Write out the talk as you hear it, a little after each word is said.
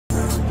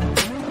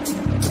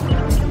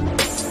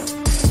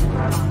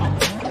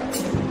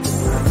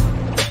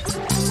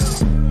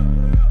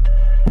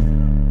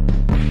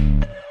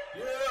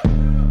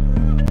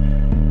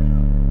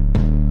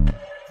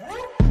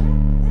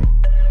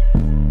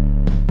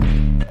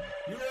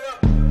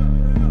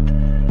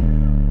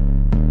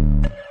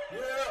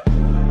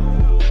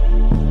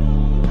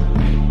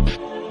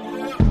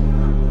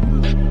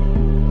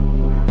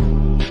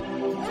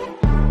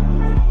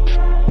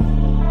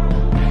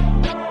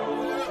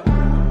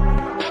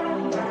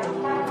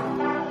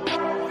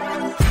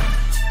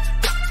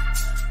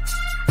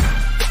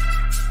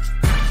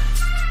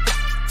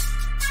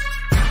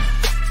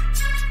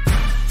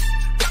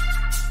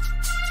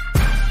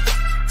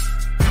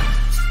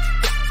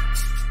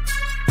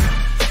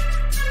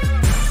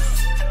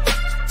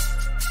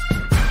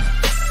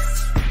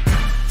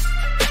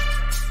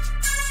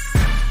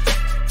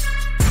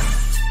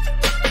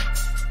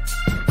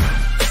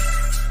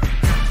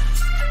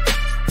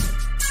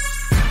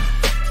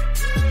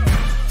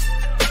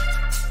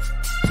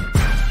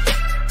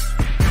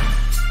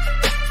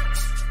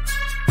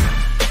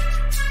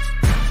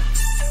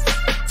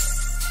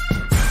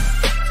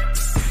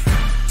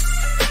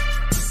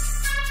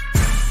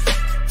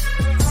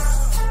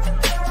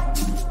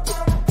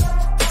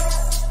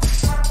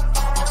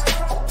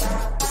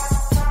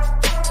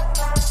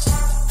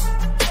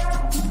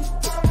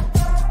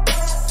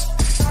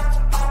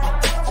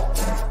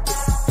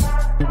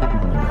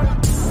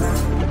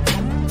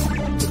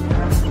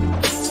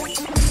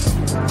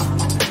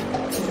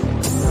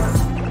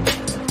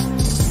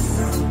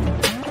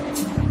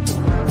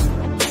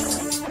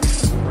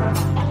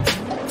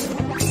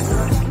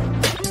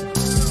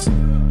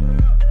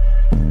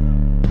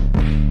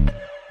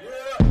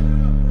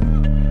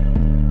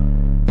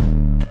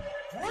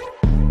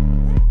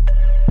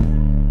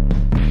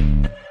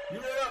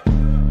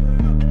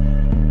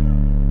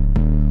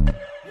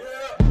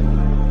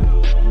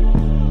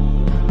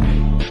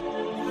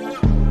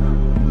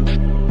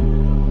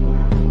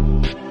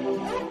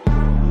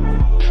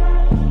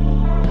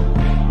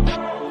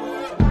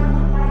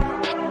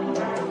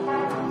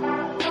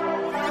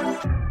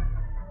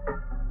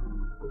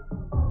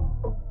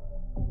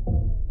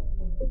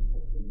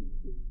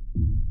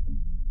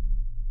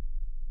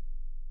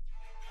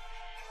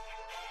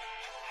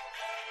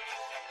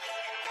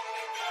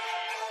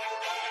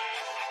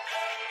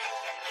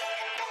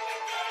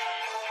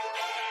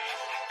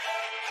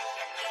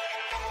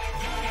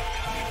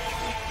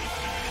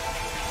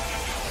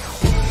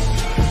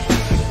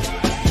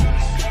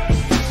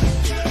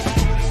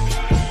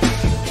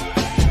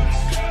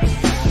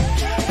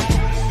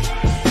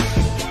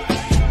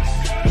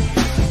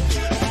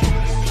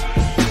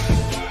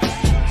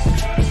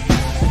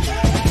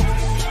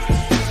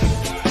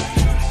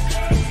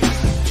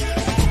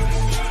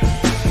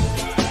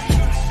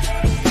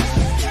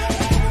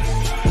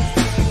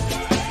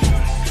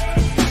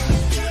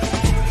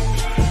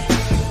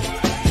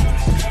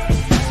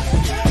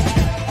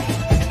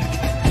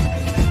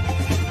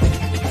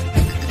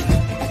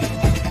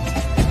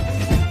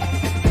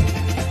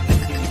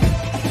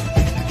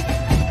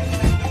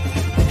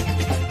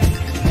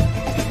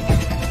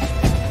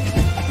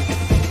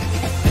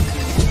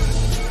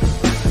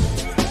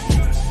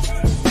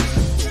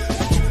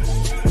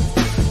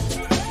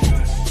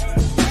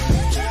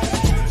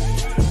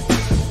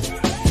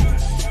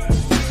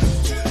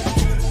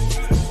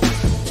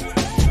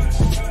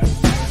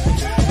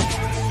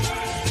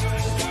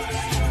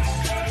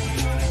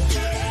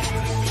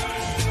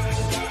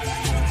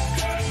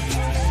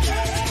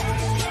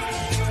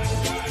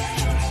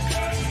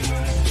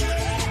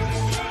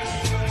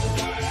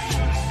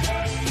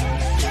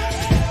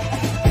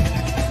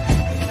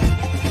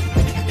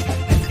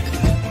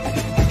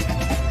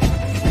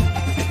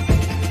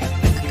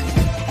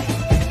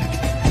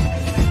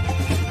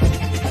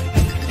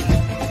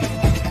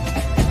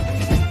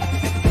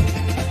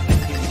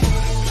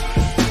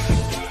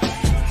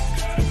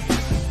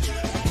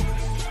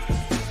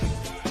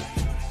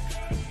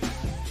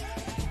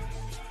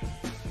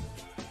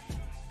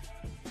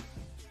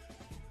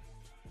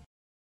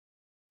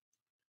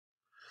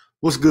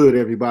What's good,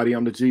 everybody?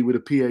 I'm the G with a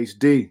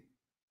PhD.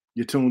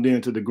 You're tuned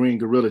in to the Green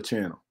Gorilla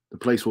channel, the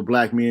place where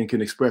black men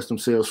can express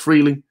themselves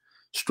freely,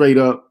 straight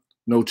up,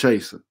 no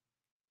chaser.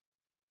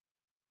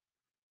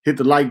 Hit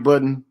the like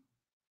button,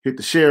 hit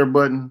the share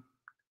button,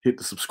 hit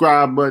the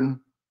subscribe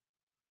button,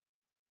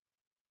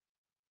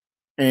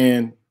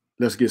 and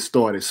let's get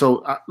started.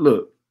 So,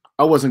 look,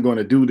 I wasn't going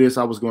to do this.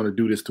 I was going to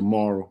do this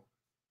tomorrow,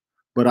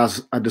 but I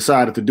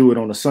decided to do it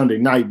on a Sunday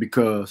night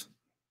because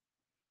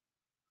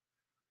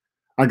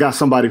I got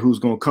somebody who's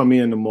going to come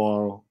in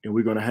tomorrow and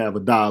we're going to have a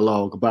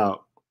dialogue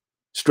about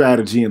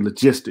strategy and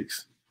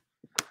logistics.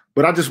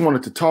 But I just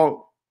wanted to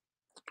talk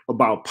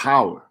about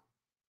power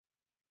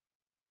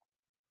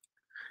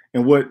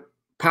and what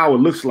power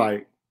looks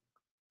like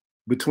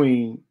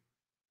between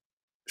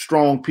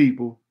strong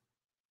people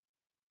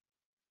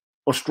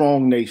or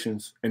strong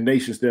nations and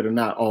nations that are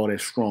not all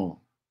that strong.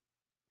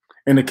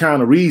 And the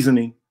kind of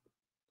reasoning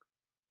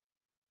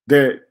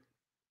that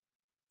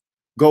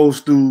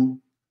goes through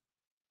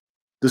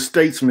the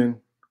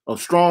statesmen of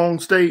strong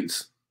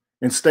states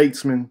and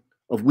statesmen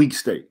of weak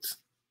states.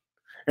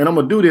 And I'm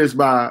going to do this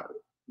by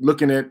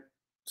looking at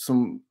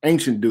some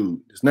ancient dude.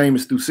 His name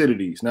is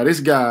Thucydides. Now, this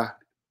guy,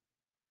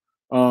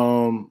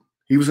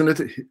 he was an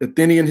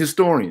Athenian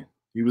historian.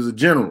 He was a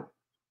general.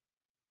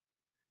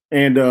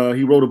 And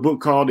he wrote a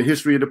book called The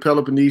History of the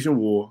Peloponnesian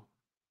War.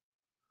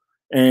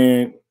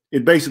 And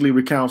it basically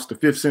recounts the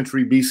 5th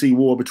century BC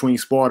war between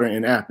Sparta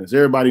and Athens.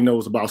 Everybody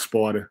knows about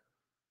Sparta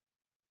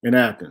and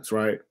Athens,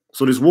 right?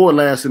 So this war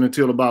lasted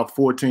until about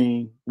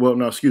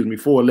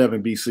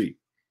 411 BC.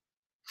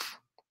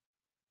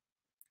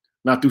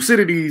 Now,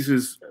 Thucydides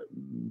has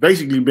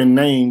basically been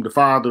named the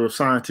father of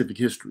scientific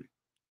history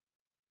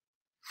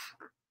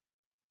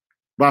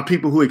by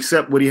people who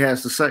accept what he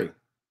has to say.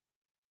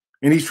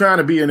 And he's trying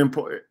to be an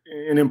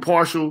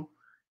impartial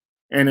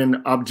and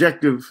an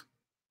objective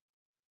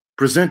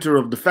presenter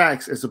of the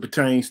facts as it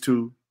pertains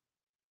to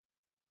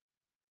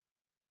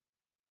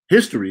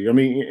history,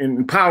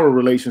 in power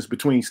relations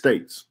between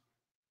states.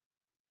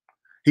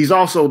 He's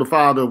also the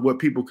father of what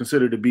people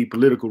consider to be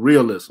political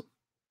realism,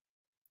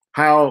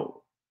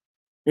 how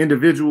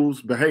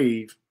individuals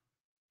behave,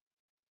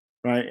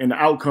 right, and the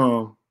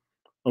outcome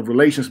of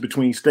relations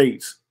between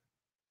states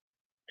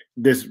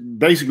that's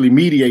basically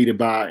mediated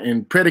by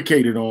and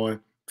predicated on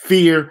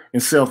fear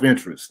and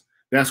self-interest.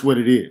 That's what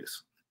it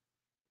is.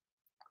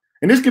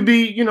 And this could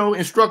be,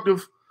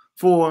 instructive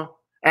for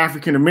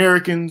African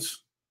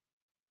Americans.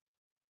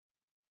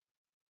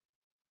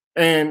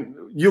 And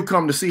you'll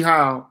come to see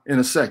how in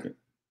a second.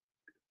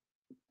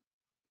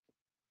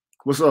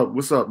 What's up?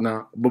 What's up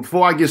now? But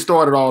before I get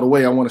started all the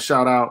way, I want to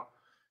shout out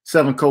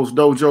Seven Coast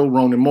Dojo,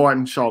 Ronan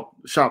Martin, Shop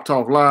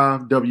Talk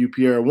Live,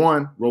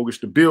 WPR1, Rogish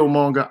the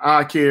Billmonger,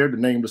 I Care, the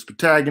nameless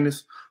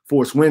protagonist,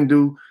 Force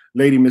Windu,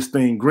 Lady Miss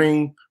Thing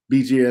Green,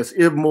 BGS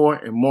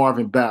Ibmore, and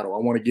Marvin Battle. I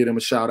want to give them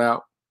a shout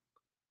out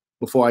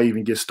before I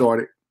even get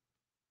started.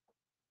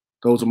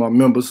 Those are my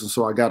members, and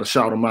so I got to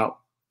shout them out.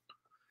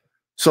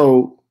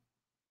 So,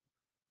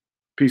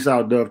 peace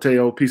out,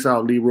 Dovetail. Peace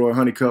out, Leroy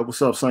Honeycutt.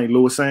 What's up, St.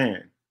 Louis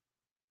Ann?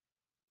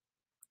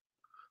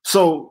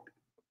 So,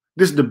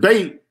 this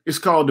debate is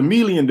called the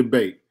Melian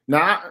Debate.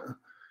 Now,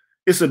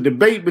 it's a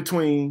debate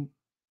between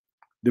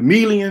the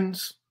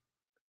Melians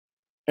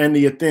and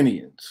the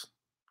Athenians.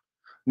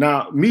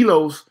 Now,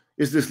 Melos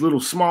is this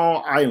little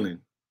small island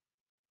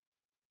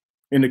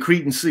in the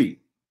Cretan Sea.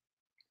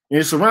 And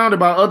it's surrounded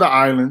by other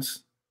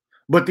islands,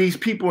 but these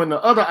people in the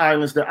other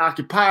islands that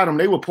occupied them,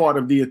 they were part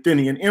of the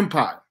Athenian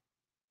Empire.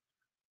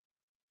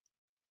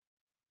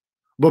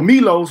 But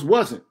Melos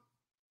wasn't.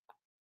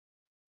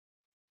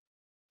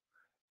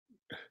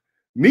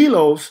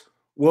 Melos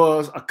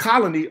was a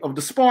colony of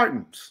the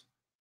Spartans.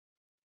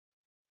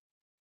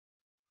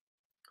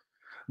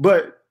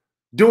 But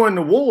during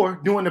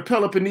the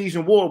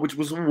Peloponnesian War, which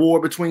was a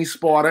war between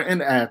Sparta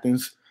and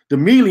Athens, the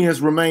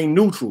Melians remained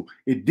neutral.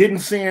 It didn't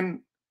send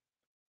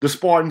the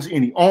Spartans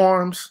any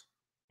arms,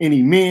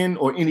 any men,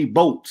 or any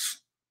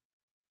boats.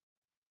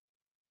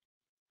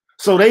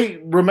 So they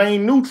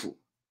remained neutral.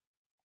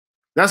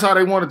 That's how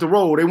they wanted to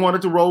roll. They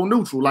wanted to roll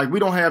neutral. Like, we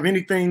don't have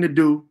anything to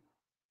do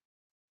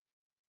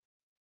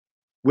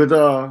with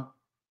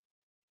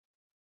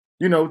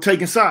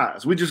taking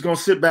sides. We're just gonna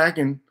sit back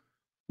and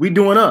we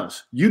doing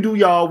us. You do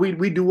y'all,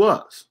 we do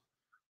us.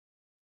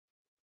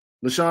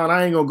 LaShawn,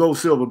 I ain't gonna go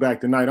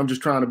silverback tonight. I'm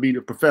just trying to be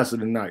the professor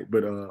tonight,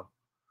 but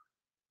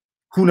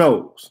who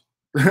knows?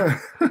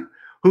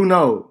 Who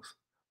knows?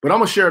 But I'm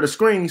gonna share the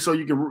screen so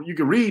you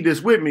can read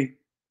this with me.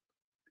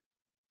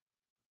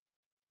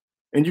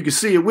 And you can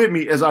see it with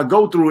me as I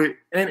go through it.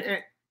 And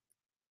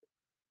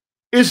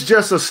it's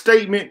just a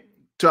statement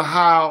to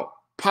how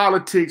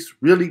politics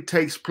really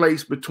takes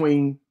place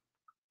between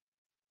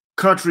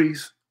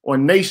countries or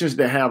nations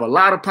that have a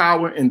lot of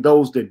power and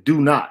those that do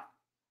not.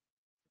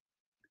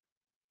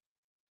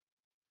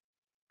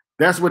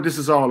 That's what this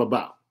is all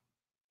about.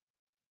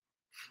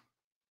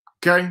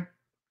 Okay?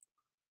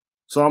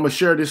 So I'm going to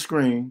share this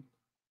screen.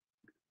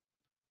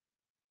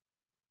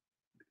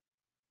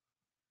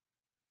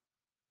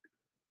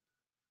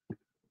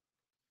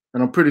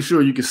 And I'm pretty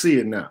sure you can see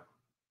it now.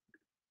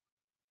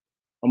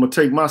 I'm going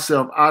to take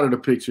myself out of the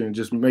picture and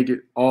just make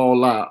it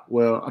all out.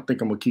 Well, I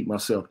think I'm going to keep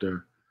myself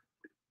there.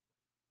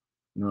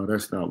 No,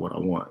 that's not what I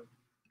want.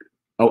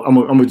 I'm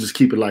going to just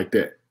keep it like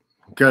that.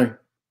 Okay?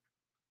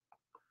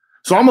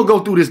 So I'm going to go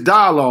through this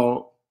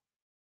dialogue.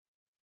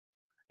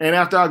 And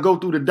after I go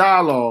through the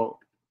dialogue,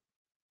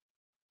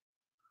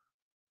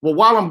 well,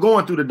 while I'm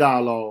going through the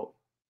dialogue,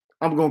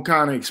 I'm going to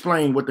kind of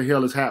explain what the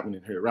hell is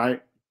happening here,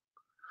 right?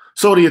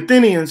 So the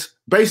Athenians,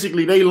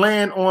 basically, they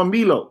land on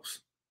Milos.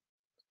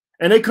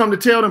 And they come to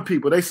tell them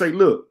people, they say,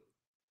 look,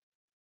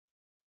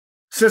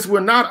 since we're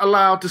not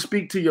allowed to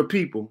speak to your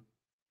people,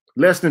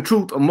 lest in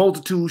truth a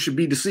multitude should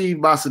be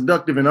deceived by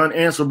seductive and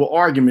unanswerable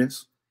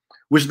arguments,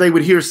 which they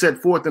would hear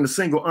set forth in a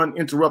single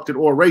uninterrupted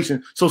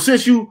oration. So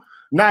since you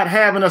not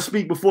having us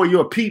speak before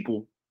your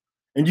people,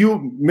 and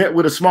you met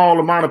with a small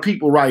amount of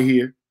people right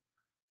here,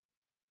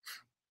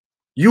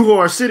 you who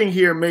are sitting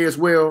here may as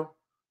well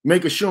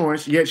make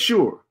assurance, yet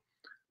sure.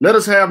 Let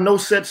us have no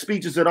set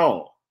speeches at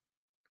all.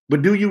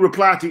 But do you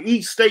reply to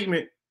each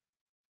statement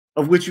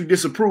of which you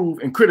disapprove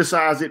and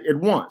criticize it at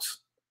once?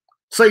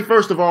 Say,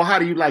 first of all, how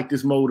do you like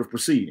this mode of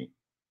proceeding?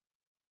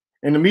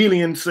 And the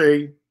Melians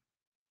say,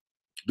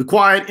 the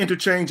quiet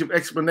interchange of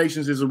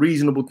explanations is a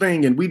reasonable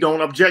thing, and we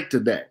don't object to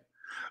that.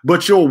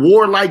 But your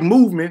warlike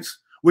movements,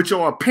 which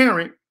are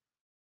apparent,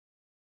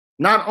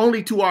 not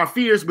only to our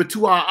fears, but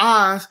to our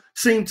eyes,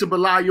 seem to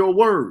belie your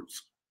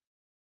words.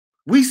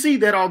 We see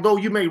that although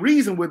you may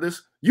reason with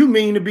us, you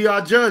mean to be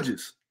our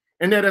judges.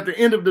 And that at the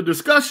end of the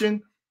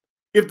discussion,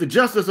 if the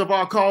justice of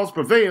our cause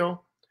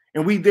prevail,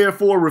 and we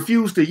therefore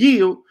refuse to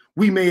yield,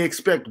 we may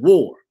expect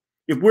war.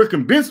 If we're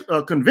convinced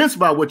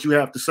by what you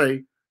have to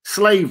say,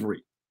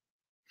 slavery.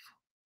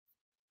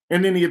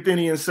 And then the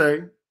Athenians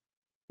say,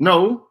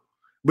 no,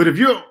 but if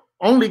you're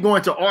only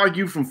going to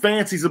argue from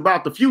fancies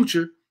about the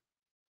future,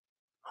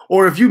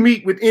 or if you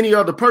meet with any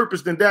other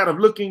purpose than that of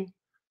looking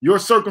your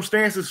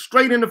circumstances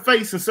straight in the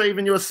face and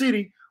saving your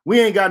city, we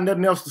ain't got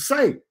nothing else to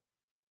say.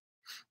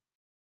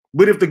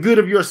 But if the good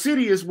of your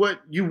city is what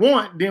you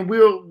want, then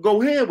we'll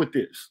go ahead with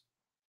this.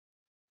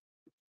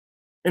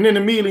 And then the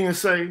Melians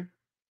say,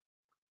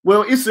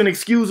 well, it's an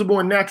excusable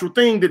and natural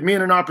thing that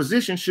men in our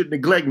position should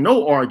neglect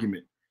no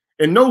argument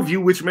and no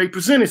view which may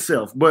present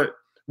itself. But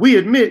we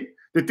admit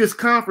that this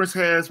conference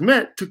has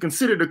met to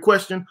consider the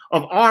question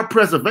of our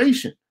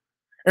preservation.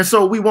 And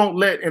so we won't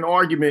let an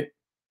argument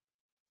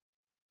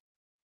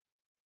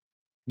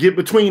get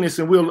between us,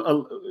 and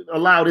we'll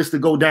allow this to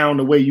go down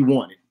the way you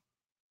want it.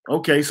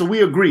 Okay, so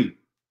we agree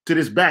to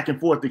this back and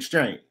forth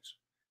exchange.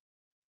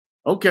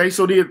 Okay,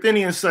 so the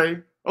Athenians say,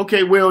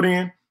 okay, well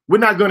then, we're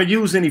not going to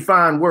use any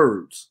fine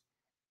words.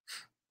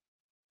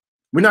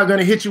 We're not going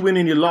to hit you in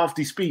any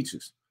lofty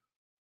speeches.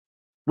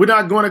 We're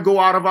not going to go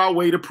out of our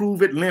way to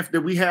prove at length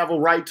that we have a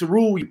right to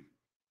rule you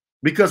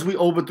because we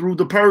overthrew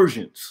the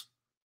Persians,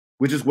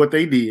 which is what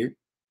they did,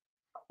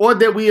 or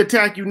that we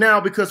attack you now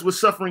because we're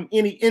suffering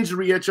any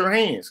injury at your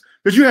hands,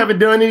 because you haven't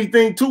done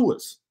anything to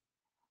us.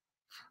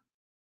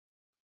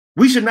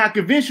 We should not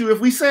convince you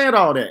if we said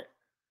all that,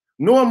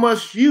 nor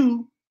must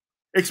you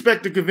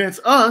expect to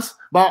convince us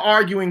by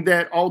arguing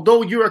that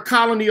although you're a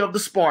colony of the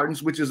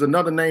Spartans, which is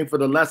another name for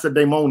the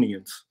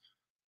Lacedaemonians.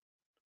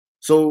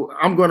 So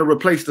I'm going to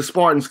replace the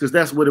Spartans because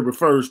that's what it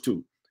refers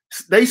to.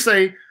 They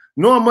say,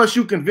 nor must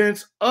you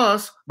convince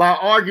us by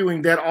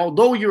arguing that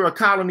although you're a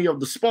colony of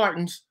the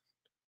Spartans,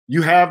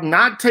 you have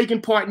not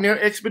taken part in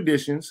their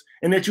expeditions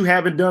and that you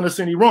haven't done us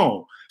any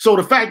wrong. So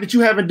the fact that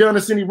you haven't done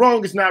us any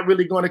wrong is not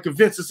really going to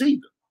convince us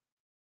either.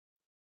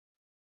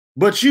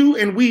 But you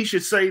and we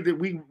should say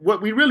that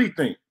what we really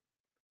think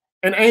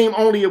and aim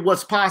only at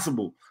what's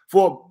possible.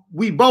 For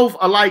we both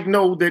alike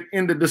know that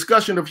in the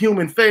discussion of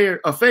human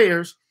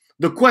affairs,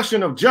 the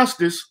question of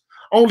justice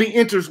only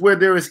enters where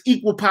there is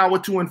equal power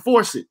to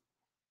enforce it.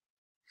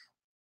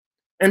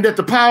 And that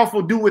the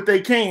powerful do what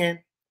they can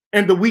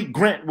and the weak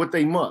grant what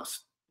they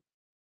must.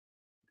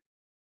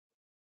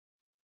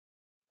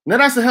 Now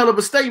that's a hell of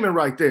a statement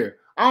right there.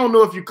 I don't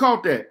know if you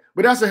caught that,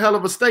 but that's a hell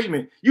of a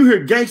statement. You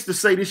hear gangsters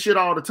say this shit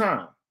all the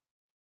time.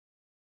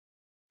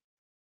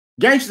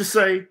 Gangsters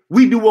say,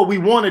 we do what we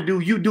want to do,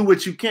 you do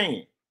what you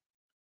can.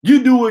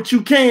 You do what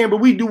you can, but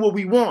we do what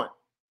we want.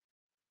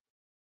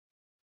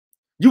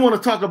 You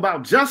want to talk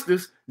about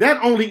justice,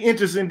 that only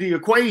enters in the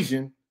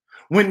equation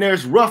when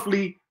there's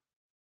roughly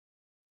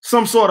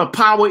some sort of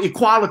power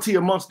equality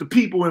amongst the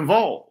people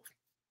involved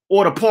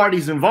or the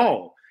parties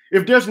involved.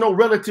 If there's no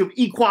relative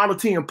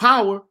equality in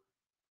power,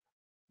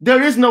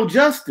 there is no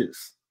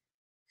justice.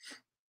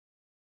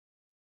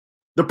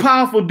 The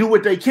powerful do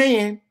what they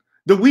can,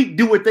 the weak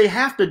do what they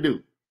have to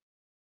do.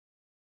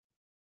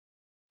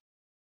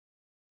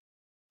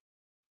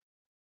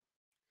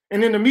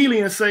 And then the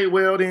Melians say,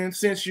 well, then,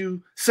 since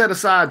you set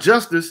aside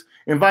justice,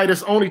 invite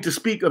us only to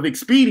speak of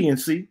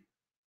expediency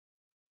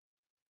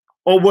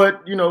or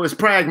what, is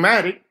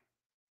pragmatic.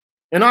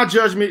 In our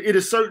judgment, it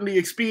is certainly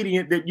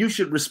expedient that you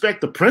should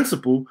respect the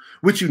principle,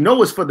 which you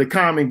know is for the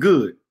common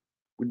good.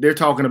 They're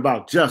talking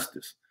about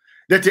justice.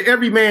 that to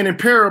every man in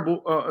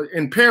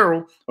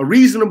peril, a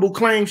reasonable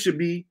claim should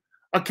be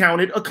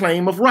accounted a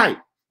claim of right,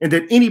 and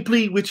that any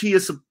plea which he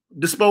is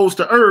disposed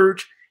to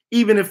urge,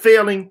 even if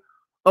failing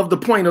of the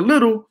point a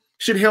little,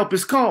 should help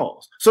his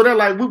cause. So they're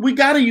like, we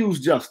got to use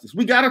justice.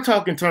 We got to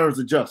talk in terms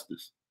of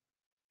justice.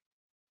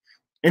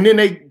 And then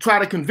they try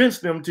to convince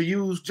them to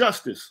use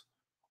justice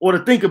or to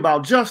think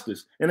about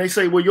justice. And they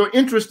say, well, your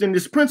interest in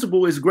this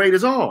principle is great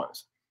as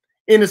ours,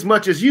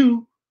 inasmuch as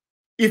you,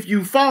 if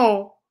you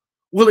fall,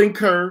 will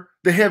incur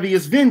the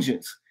heaviest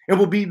vengeance and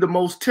will be the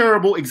most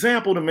terrible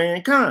example to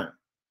mankind.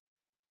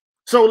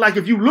 So like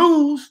if you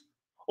lose,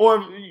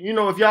 or, you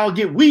know, if y'all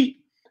get weak,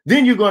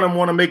 then you're going to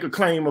want to make a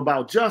claim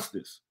about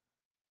justice.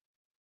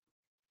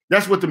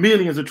 That's what the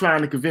Melians are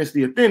trying to convince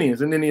the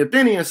Athenians. And then the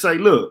Athenians say,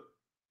 look,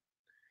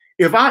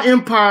 if our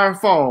empire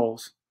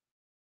falls,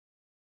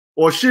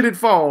 or should it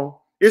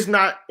fall, it's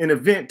not an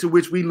event to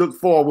which we look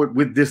forward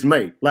with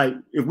dismay. Like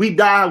if we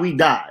die, we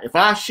die. If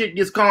our shit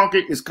gets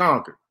conquered, it's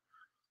conquered.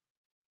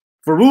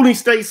 For ruling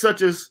states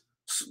such as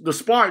the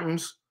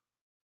Spartans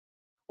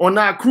are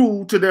not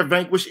cruel to their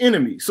vanquished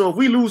enemies. So if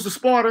we lose to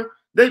Sparta,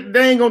 they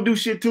ain't gonna do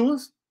shit to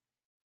us.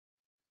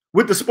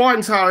 With the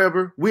Spartans,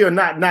 however, we are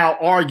not now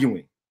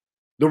arguing.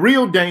 The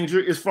real danger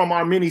is from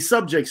our many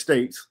subject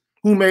states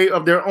who may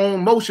of their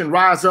own motion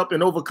rise up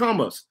and overcome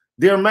us,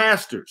 their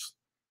masters.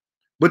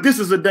 But this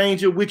is a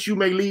danger which you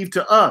may leave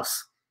to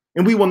us,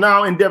 and we will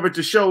now endeavor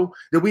to show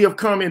that we have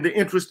come in the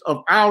interest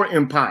of our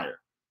empire,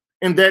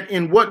 and that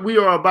in what we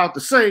are about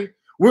to say,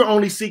 we're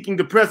only seeking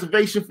the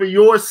preservation for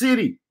your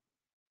city.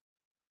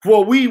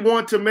 For we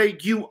want to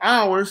make you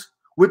ours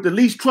with the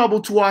least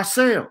trouble to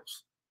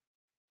ourselves.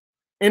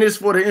 And it's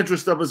for the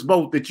interest of us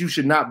both that you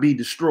should not be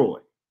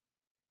destroyed.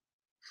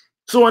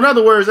 So in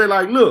other words, they're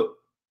like, look,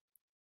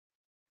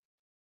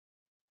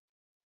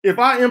 if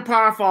our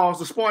empire falls,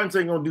 the Spartans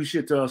ain't gonna do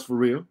shit to us for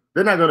real.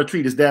 They're not gonna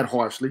treat us that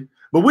harshly.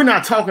 But we're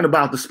not talking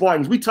about the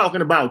Spartans, we're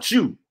talking about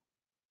you.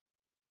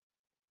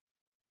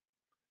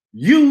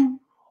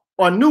 You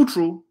are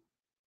neutral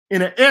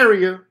in an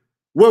area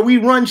where we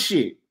run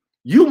shit.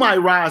 You might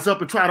rise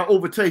up and try to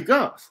overtake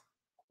us.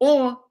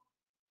 Or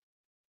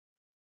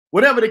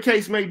whatever the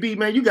case may be,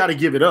 man, you got to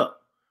give it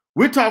up.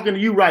 We're talking to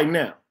you right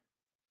now.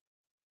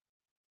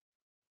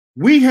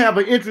 We have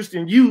an interest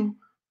in you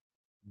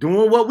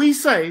doing what we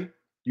say.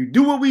 You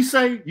do what we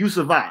say, you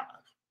survive.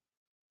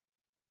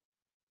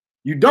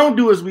 You don't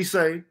do as we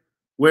say,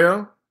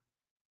 well,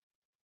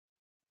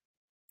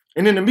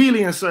 and then the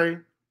Melians say,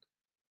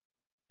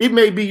 it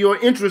may be your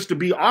interest to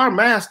be our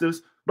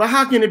masters, but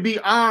how can it be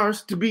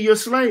ours to be your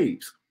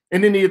slaves?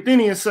 And then the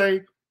Athenians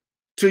say,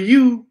 to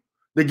you,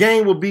 the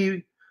gain will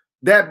be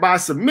that by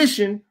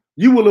submission,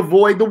 you will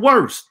avoid the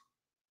worst,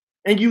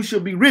 and you shall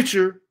be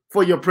richer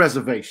for your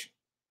preservation.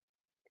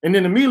 And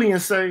then the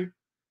Melians say,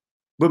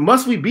 but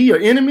must we be your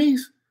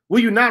enemies? Will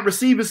you not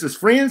receive us as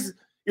friends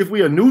if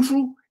we are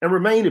neutral and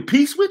remain at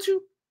peace with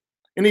you?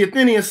 And the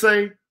Athenians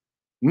say,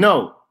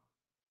 no.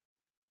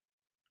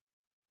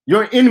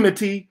 Your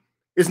enmity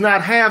is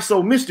not half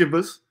so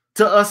mischievous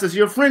to us as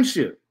your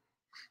friendship.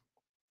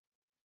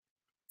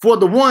 For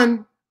the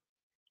one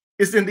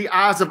is in the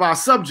eyes of our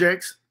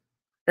subjects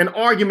an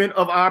argument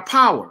of our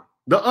power,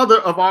 the other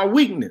of our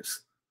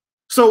weakness.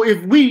 So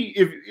if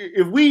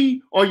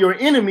we are your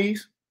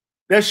enemies,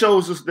 that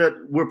shows us that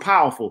we're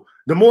powerful.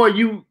 The more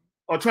you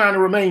are trying to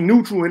remain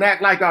neutral and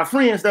act like our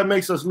friends, that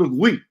makes us look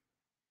weak.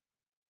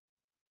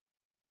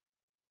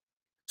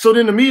 So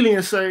then the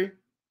Melians say,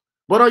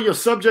 but are your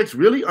subjects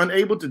really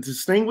unable to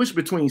distinguish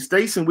between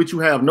states in which you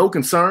have no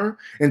concern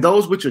and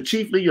those which are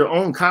chiefly your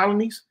own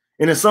colonies,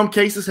 and in some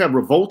cases have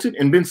revolted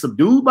and been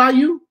subdued by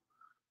you?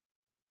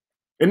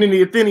 And then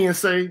the Athenians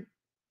say,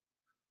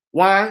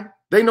 why,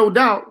 they no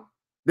doubt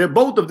that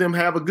both of them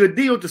have a good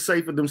deal to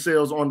say for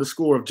themselves on the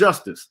score of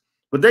justice,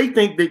 but they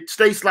think that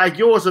states like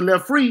yours are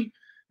left free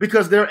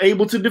because they're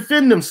able to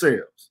defend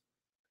themselves,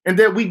 and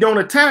that we don't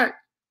attack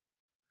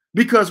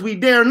because we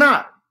dare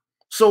not.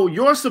 So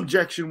your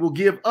subjection will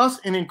give us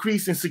an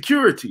increase in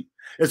security,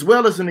 as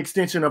well as an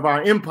extension of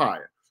our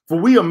empire. For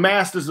we are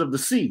masters of the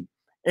sea,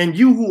 and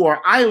you who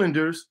are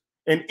islanders,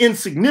 and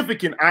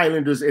insignificant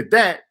islanders at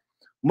that,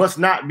 must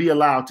not be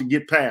allowed to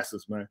get past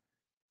us, man.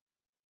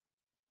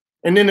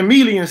 And then the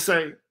Melians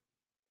say,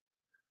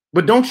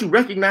 but don't you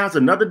recognize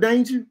another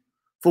danger?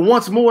 For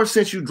once more,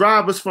 since you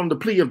drive us from the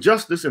plea of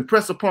justice and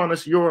press upon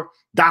us your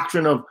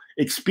doctrine of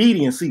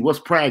expediency, what's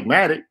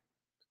pragmatic,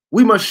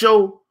 we must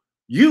show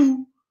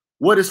you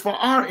what is for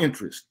our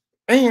interest,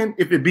 and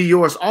if it be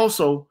yours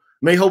also,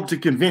 may hope to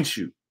convince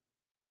you.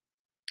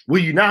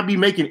 Will you not be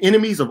making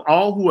enemies of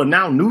all who are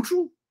now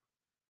neutral?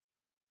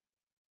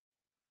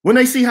 When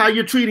they see how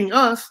you're treating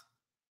us,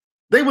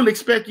 they will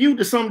expect you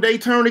to someday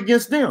turn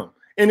against them.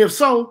 And if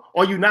so,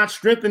 are you not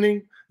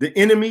strengthening the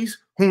enemies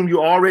whom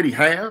you already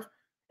have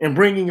and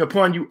bringing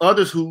upon you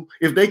others who,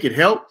 if they could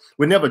help,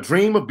 would never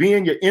dream of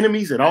being your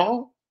enemies at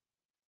all?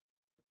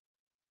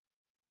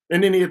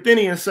 And then the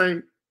Athenians say,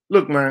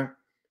 look, man,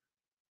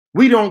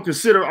 we don't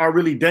consider our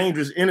really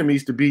dangerous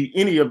enemies to be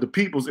any of the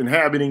peoples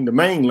inhabiting the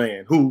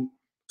mainland who,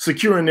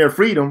 securing their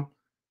freedom,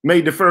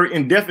 may defer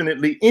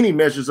indefinitely any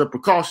measures of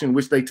precaution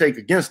which they take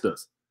against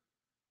us.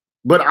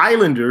 But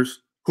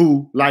islanders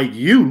who, like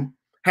you,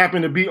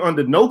 happen to be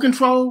under no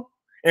control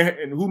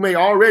and who may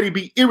already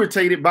be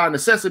irritated by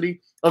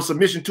necessity of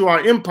submission to our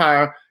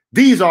empire,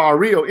 these are our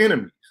real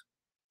enemies.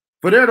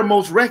 For they're the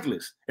most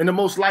reckless and the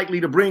most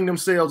likely to bring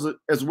themselves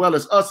as well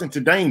as us into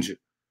danger,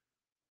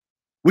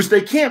 which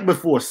they can't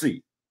before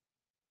see.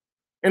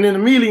 And then the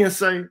Melians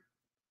say,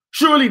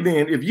 surely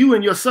then, if you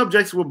and your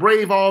subjects will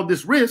brave all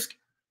this risk,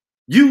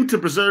 you to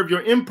preserve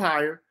your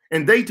empire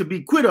and they to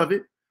be quit of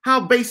it, how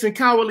base and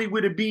cowardly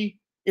would it be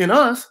in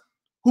us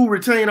who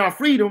retain our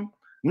freedom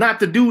not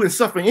to do and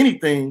suffer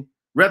anything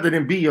rather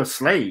than be your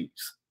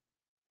slaves?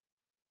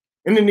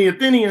 And then the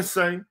Athenians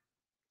say,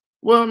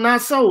 well,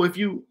 not so if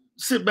you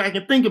sit back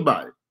and think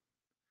about it.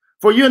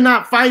 For you're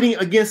not fighting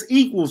against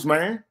equals,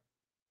 man,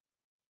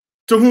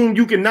 to whom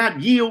you cannot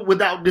yield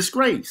without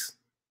disgrace.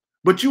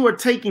 But you are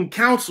taking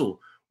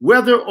counsel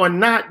whether or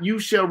not you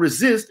shall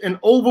resist an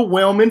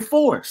overwhelming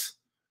force.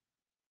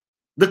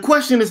 The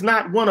question is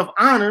not one of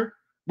honor,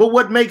 but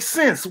what makes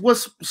sense,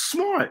 what's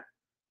smart.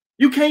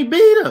 You can't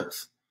beat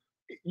us.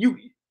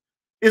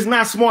 It's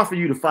not smart for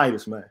you to fight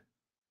us, man.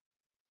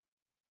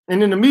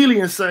 And then the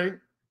Melians say,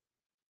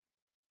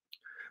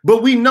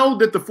 but we know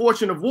that the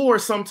fortune of war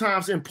is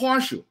sometimes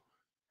impartial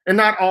and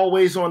not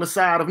always on the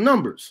side of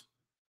numbers.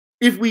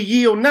 If we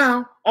yield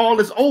now, all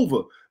is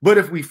over. But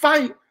if we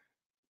fight,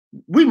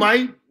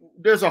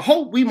 there's a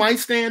hope we might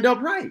stand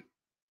upright.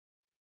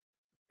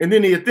 And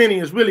then the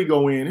Athenians really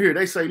go in here.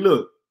 They say,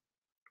 look,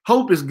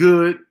 hope is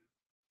good.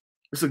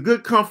 It's a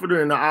good comforter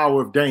in the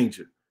hour of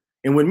danger.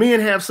 And when men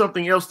have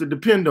something else to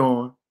depend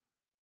on,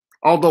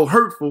 although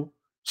hurtful,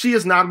 she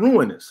is not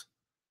ruinous.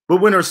 But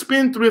when her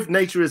spendthrift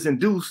nature is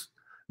induced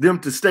them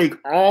to stake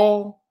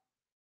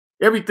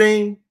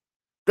everything,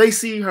 they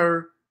see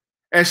her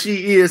as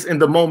she is in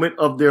the moment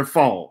of their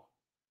fall,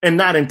 and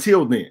not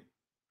until then.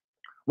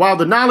 While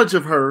the knowledge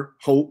of her,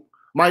 hope,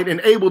 might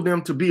enable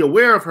them to be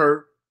aware of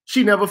her,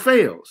 she never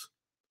fails.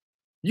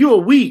 You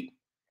are weak,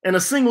 and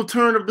a single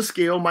turn of the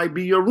scale might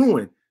be your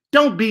ruin.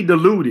 Don't be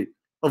deluded.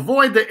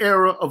 Avoid the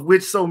error of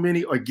which so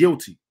many are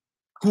guilty,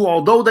 who,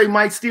 although they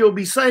might still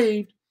be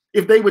saved,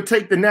 if they would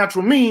take the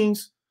natural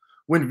means,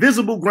 when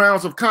visible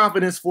grounds of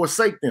confidence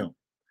forsake them,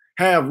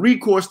 have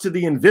recourse to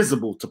the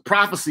invisible, to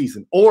prophecies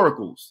and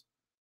oracles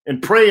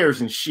and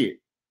prayers and shit,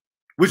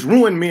 which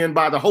ruin men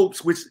by the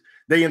hopes which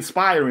they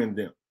inspire in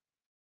them.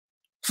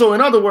 So in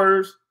other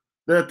words,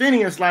 the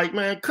Athenians like,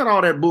 man, cut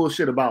all that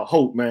bullshit about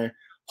hope, man.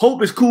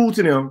 Hope is cool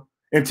to them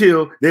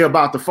until they're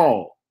about to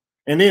fall.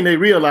 And then they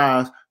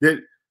realize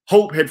that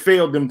hope had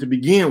failed them to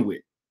begin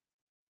with.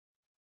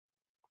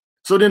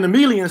 So then the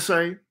Melians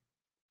say,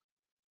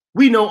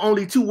 we know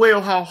only too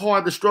well how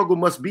hard the struggle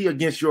must be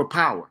against your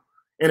power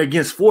and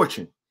against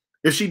fortune,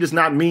 if she does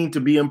not mean to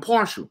be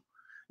impartial.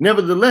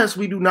 Nevertheless,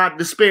 we do not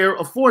despair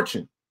of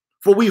fortune,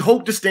 for we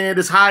hope to stand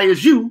as high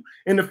as you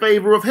in the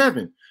favor of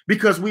heaven,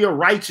 because we are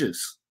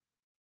righteous.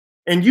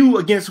 And you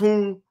against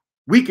whom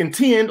we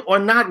contend are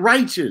not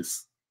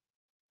righteous.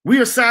 We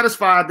are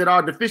satisfied that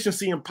our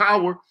deficiency in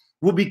power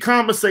will be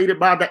compensated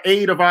by the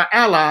aid of our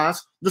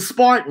allies, the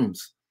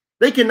Spartans.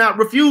 They cannot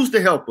refuse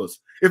to help us,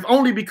 if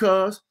only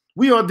because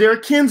we are their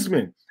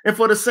kinsmen and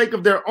for the sake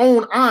of their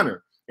own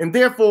honor. And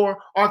therefore,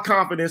 our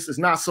confidence is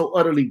not so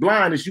utterly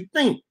blind as you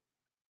think.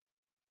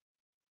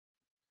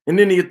 And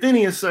then the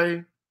Athenians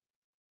say,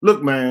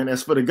 look, man,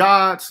 as for the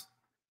gods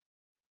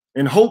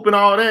and hope and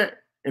all that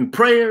and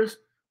prayers,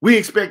 we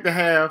expect to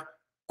have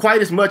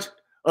quite as much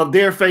of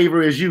their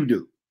favor as you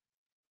do.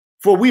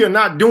 For we are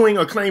not doing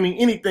or claiming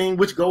anything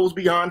which goes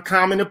beyond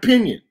common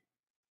opinion.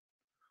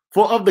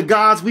 For of the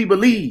gods we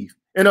believe,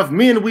 and of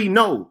men we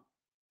know,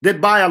 that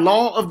by a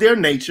law of their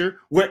nature,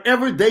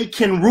 wherever they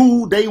can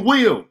rule, they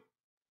will.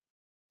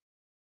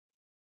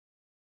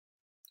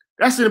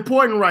 That's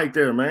important right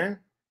there, man.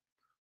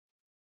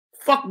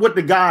 Fuck what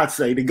the gods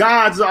say. The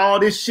gods are all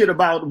this shit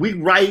about we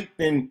right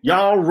and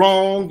y'all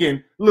wrong.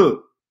 And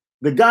look,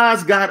 the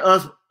gods got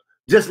us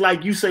just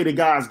like you say the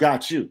gods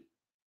got you.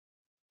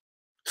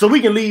 So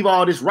we can leave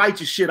all this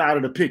righteous shit out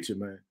of the picture,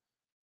 man.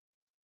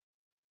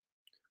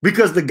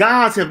 Because the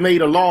gods have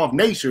made a law of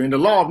nature, and the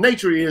law of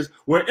nature is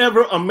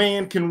wherever a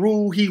man can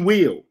rule, he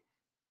will.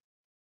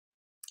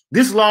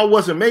 This law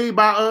wasn't made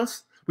by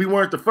us. We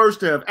weren't the first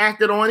to have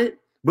acted on it,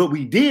 but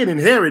we did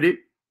inherit it,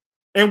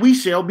 and we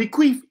shall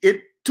bequeath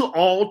it to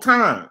all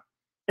time.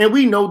 And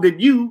we know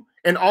that you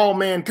and all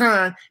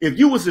mankind, if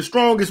you was as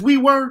strong as we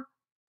were,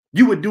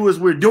 you would do as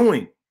we're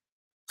doing.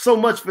 So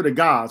much for the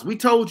gods. We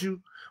told you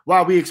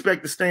why we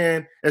expect to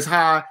stand as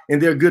high in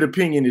their good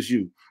opinion as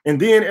you. And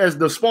then as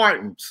the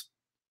Spartans,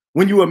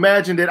 when you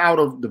imagine that out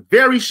of the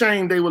very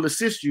shame they will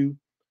assist you,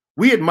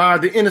 we admire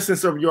the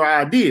innocence of your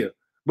idea,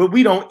 but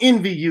we don't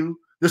envy you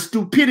the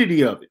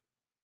stupidity of it.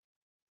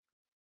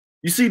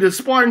 You see, the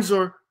Spartans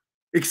are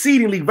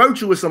exceedingly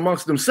virtuous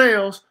amongst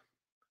themselves,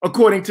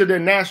 according to their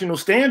national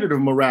standard of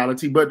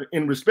morality, but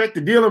in respect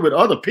to dealing with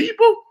other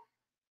people,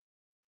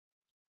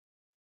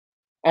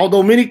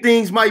 although many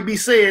things might be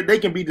said, they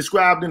can be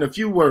described in a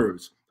few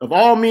words. of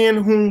all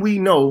men whom we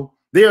know,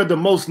 they are the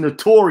most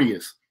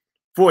notorious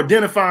for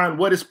identifying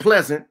what is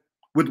pleasant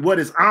with what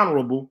is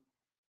honorable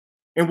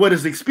and what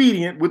is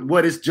expedient with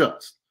what is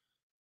just.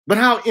 But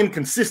how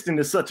inconsistent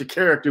is such a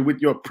character with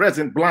your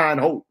present blind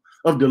hope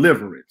of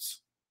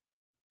deliverance?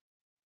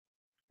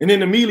 And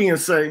then the Melians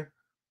say,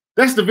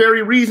 that's the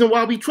very reason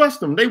why we trust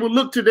them. They will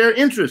look to their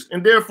interest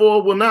and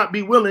therefore will not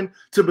be willing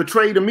to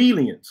betray the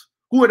Melians,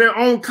 who are their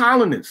own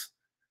colonists,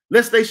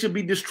 lest they should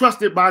be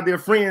distrusted by their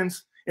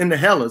friends in the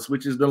Hellas,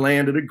 which is the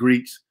land of the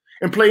Greeks,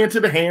 and play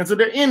into the hands of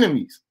their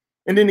enemies.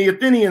 And then the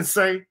Athenians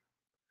say,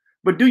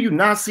 but do you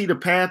not see the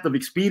path of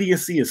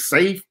expediency is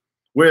safe,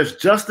 whereas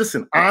justice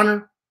and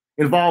honor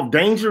involve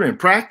danger in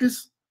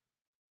practice?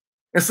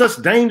 And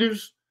such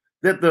dangers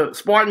that the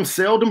Spartans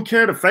seldom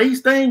care to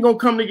face, they ain't gonna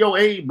come to your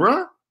aid,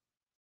 bruh.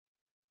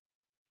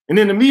 And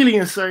then the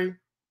Melians say,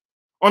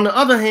 on the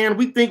other hand,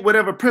 we think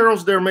whatever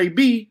perils there may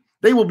be,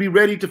 they will be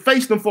ready to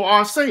face them for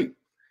our sake,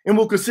 and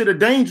will consider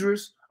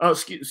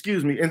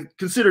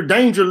consider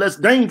danger less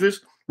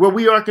dangerous where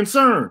we are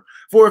concerned.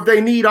 For if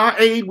they need our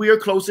aid, we are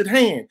close at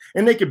hand,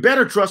 and they can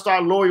better trust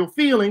our loyal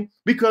feeling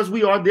because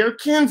we are their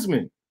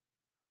kinsmen.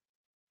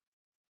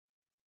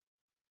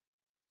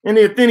 And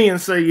the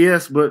Athenians say,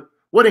 yes, but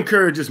what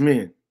encourages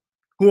men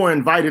who are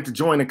invited to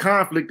join a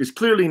conflict is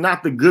clearly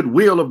not the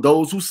goodwill of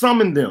those who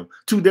summoned them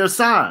to their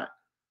side,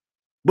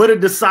 but a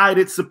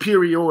decided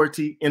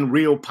superiority in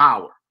real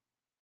power.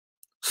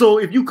 So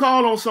if you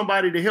call on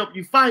somebody to help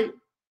you fight,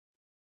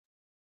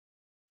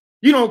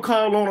 you don't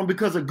call on them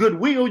because of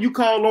goodwill. You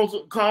call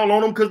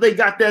on them because they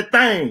got that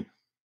thing.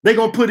 They're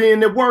going to put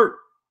in their work.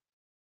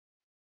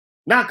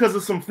 Not because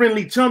of some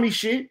friendly chummy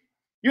shit.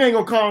 You ain't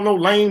going to call no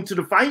lame to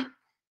the fight.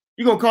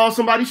 You're going to call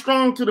somebody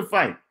strong to the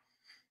fight.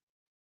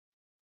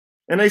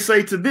 And they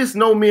say, to this,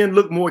 no men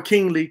look more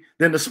keenly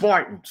than the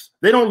Spartans.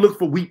 They don't look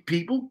for weak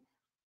people.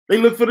 They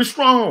look for the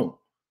strong.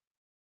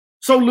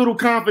 So little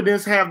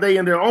confidence have they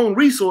in their own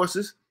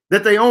resources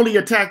that they only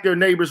attack their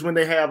neighbors when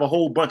they have a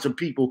whole bunch of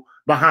people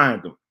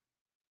behind them.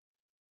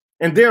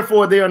 And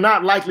therefore, they are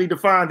not likely to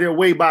find their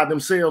way by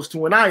themselves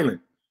to an island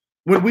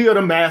when we are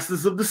the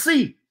masters of the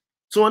sea.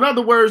 So in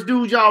other words,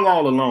 dude, y'all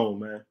all alone,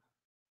 man.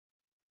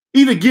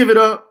 Either give it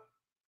up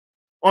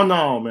or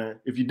no, man.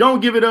 If you don't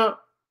give it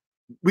up,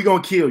 we're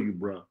going to kill you,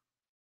 bro.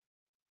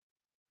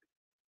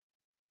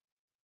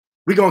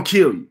 We're going to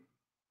kill you.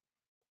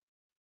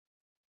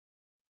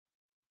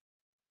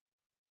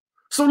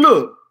 So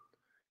look,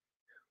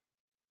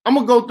 I'm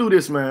going to go through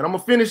this, man. I'm going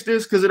to finish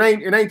this because it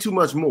ain't too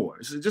much more.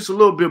 It's just a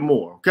little bit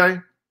more, okay?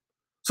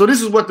 So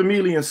this is what the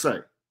Melians say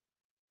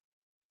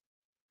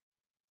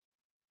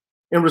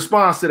in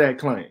response to that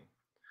claim.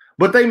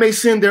 But they may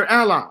send their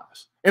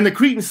allies, and the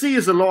Cretan Sea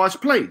is a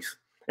large place,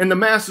 and the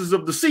masters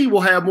of the sea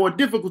will have more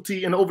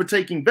difficulty in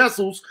overtaking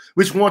vessels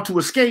which want to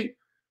escape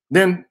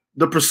than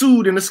the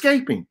pursued in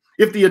escaping.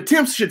 If the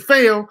attempts should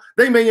fail,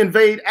 they may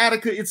invade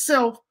Attica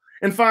itself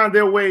and find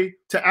their way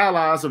to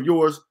allies of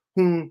yours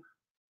whom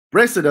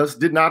Brasidas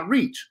did not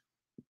reach.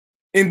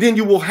 And then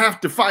you will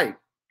have to fight,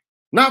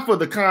 not for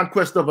the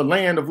conquest of a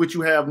land of which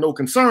you have no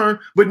concern,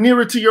 but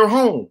nearer to your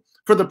home,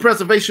 for the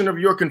preservation of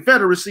your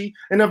confederacy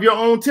and of your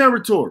own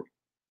territory.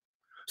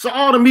 So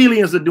all the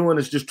Melians are doing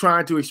is just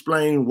trying to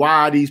explain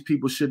why these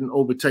people shouldn't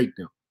overtake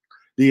them.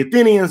 The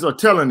Athenians are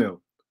telling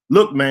them,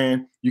 look,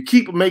 man, you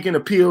keep making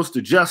appeals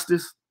to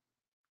justice.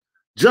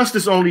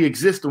 Justice only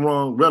exists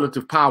among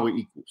relative power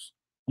equals.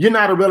 You're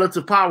not a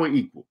relative power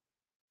equal.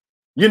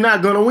 You're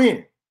not going to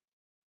win.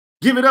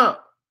 Give it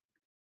up.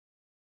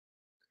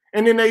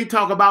 And then they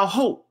talk about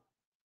hope.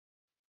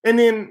 And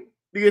then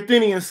the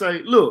Athenians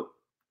say, look,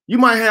 you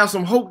might have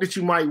some hope that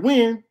you might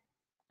win,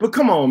 but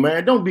come on,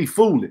 man, don't be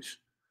foolish.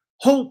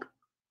 Hope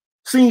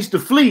seems to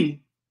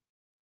flee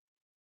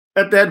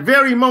at that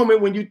very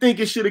moment when you think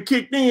it should have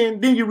kicked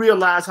in. Then you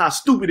realize how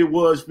stupid it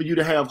was for you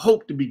to have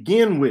hope to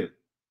begin with.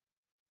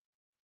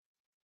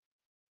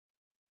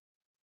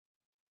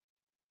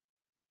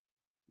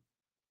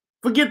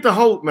 Forget the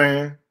hope,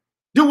 man.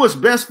 Do what's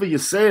best for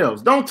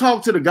yourselves. Don't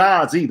talk to the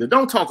gods either.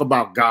 Don't talk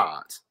about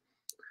gods.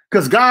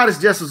 Because God is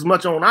just as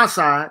much on our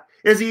side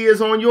as he is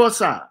on your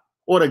side,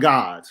 or the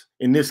gods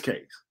in this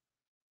case.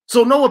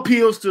 So no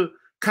appeals to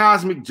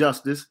cosmic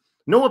justice,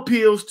 no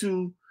appeals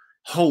to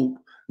hope,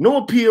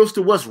 no appeals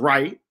to what's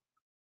right.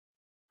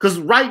 Because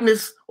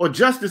rightness or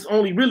justice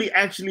only really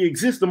actually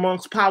exists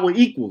amongst power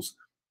equals.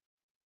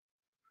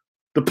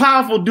 The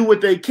powerful do what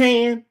they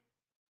can,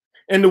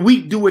 and the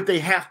weak do what they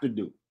have to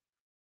do.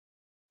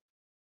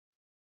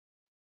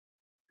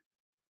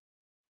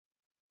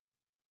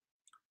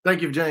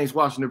 Thank you, James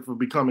Washington, for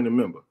becoming a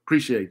member.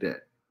 Appreciate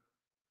that.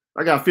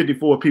 I got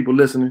 54 people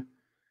listening,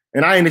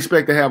 and I ain't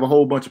expect to have a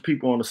whole bunch of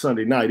people on a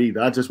Sunday night either.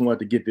 I just wanted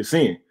to get this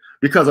in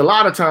because a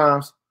lot of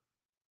times,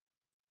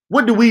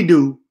 what do we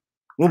do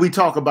when we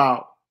talk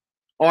about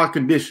our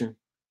condition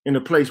in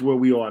the place where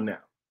we are now?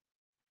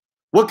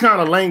 What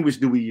kind of language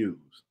do we use?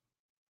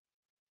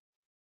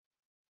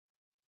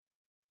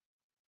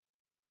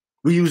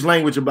 We use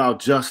language about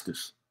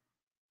justice.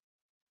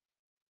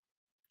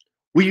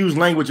 We use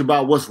language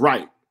about what's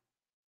right.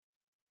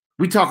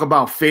 We talk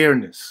about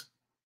fairness.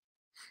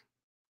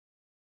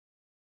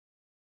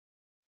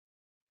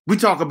 We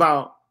talk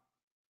about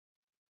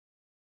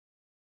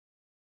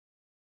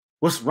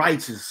what's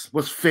righteous,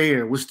 what's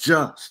fair, what's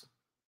just.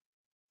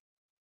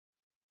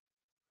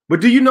 But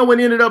do you know what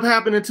ended up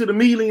happening to the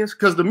Melians?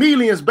 Because the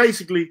Melians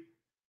basically,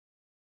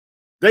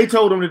 they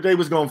told them that they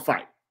was going to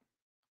fight.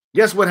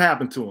 Guess what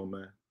happened to them,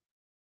 man?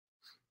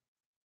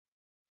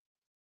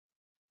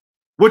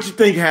 What you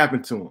think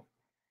happened to them?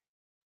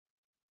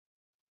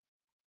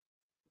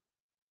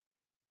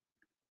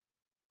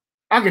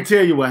 I can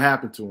tell you what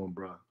happened to them,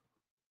 bro.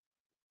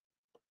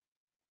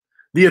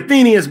 The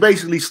Athenians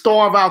basically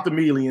starve out the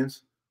Melians,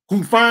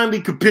 who finally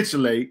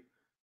capitulate.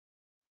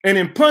 And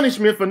in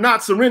punishment for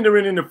not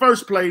surrendering in the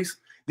first place,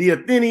 the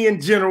Athenian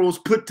generals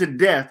put to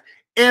death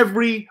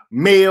every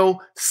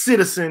male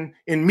citizen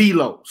in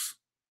Melos.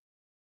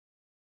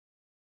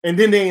 And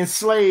then they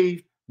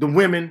enslaved the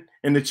women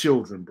and the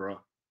children, bro.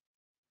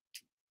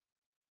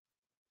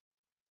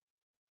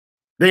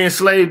 They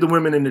enslaved the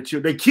women and the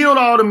children. They killed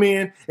all the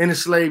men and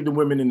enslaved the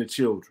women and the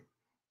children.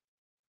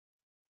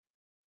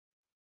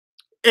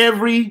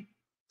 Every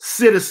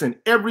citizen,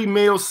 every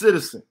male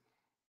citizen,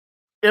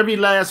 every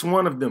last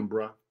one of them,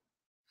 bro.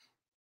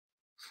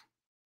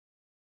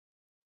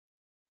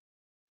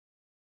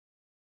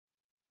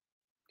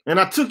 And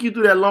I took you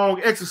through that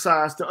long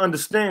exercise to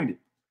understand it.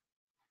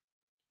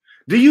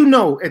 Do you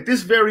know at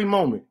this very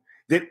moment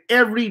that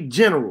every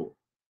general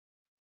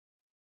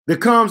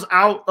that comes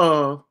out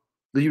of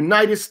the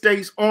United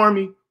States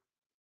Army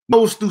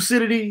knows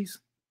Thucydides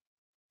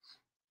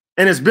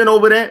and has been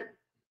over that?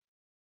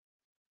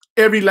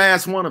 Every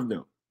last one of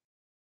them.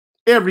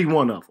 Every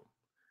one of them.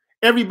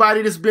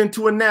 Everybody that's been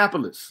to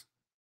Annapolis.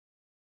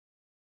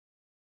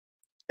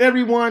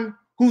 Everyone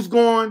who's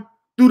gone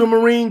through the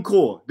Marine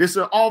Corps. This is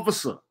an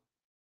officer.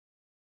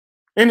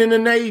 And in the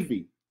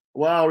Navy.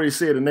 Well, I already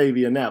said the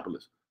Navy,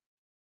 Annapolis.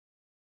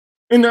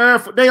 In the Air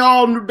Force, they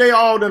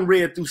all done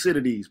read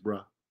Thucydides,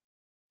 bro.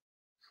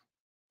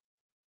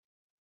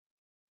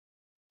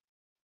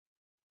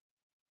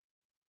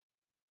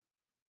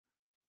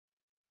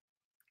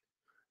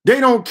 They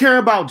don't care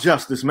about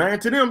justice, man.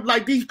 To them,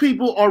 like, these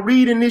people are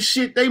reading this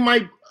shit. They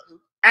might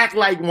act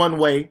like one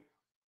way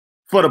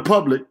for the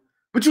public,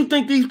 but you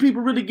think these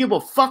people really give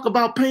a fuck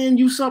about paying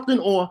you something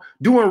or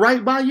doing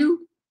right by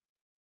you?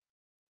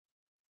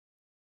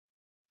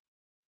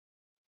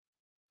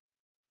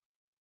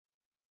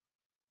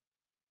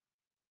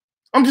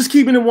 I'm just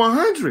keeping it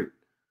 100.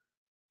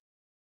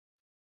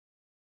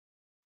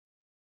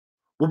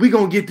 Well, we're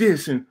going to get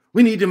this, and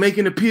we need to make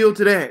an appeal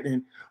to that,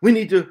 and we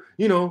need to,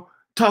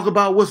 talk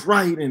about what's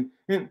right. And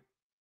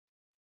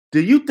do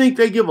you think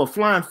they give a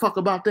flying fuck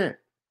about that?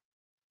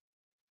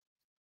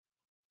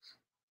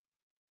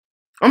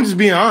 I'm just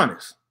being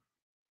honest.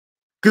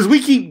 Because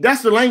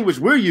that's the language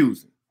we're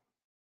using.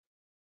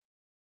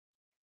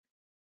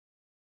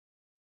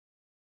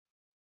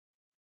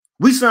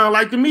 We sound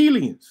like the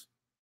Melians.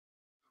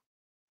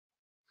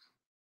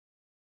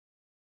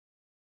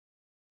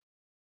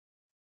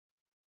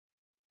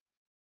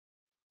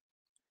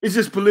 It's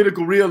just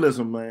political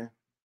realism, man.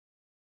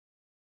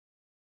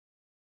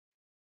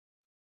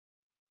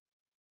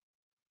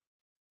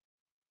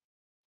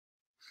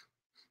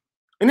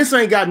 And this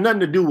ain't got nothing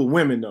to do with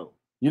women, though.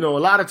 A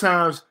lot of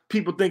times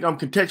people think I'm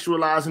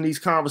contextualizing these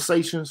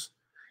conversations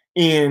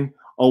in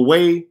a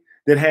way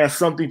that has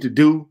something to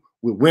do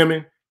with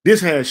women.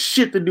 This has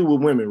shit to do with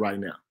women right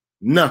now.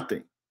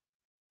 Nothing.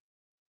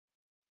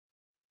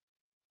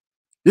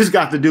 This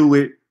got to do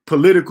with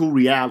political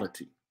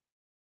reality.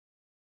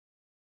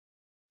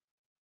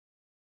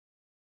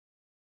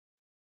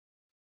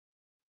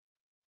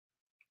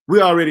 We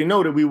already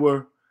know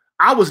that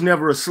I was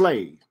never a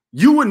slave.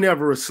 You were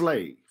never a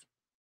slave.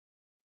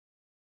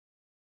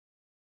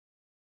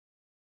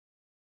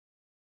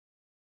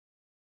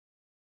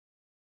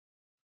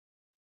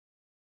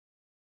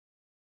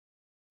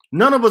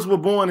 None of us were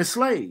born as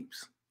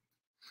slaves.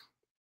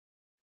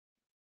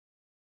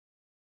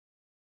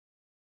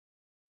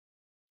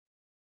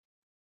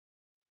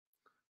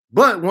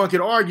 But one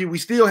could argue we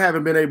still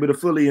haven't been able to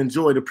fully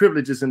enjoy the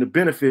privileges and the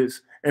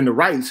benefits and the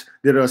rights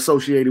that are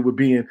associated with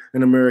being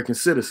an American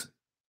citizen.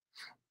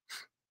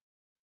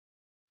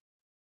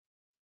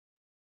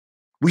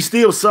 We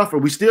still suffer.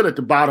 We still at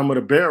the bottom of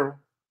the barrel.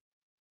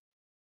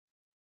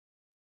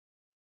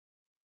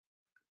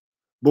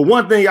 But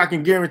one thing I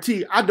can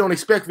guarantee, I don't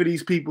expect for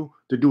these people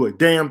to do a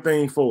damn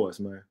thing for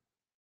us, man.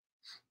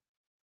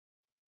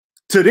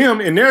 To them,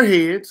 in their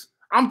heads,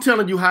 I'm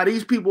telling you how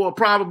these people are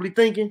probably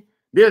thinking.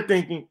 They're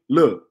thinking,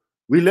 look,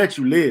 we let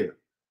you live.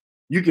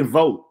 You can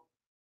vote.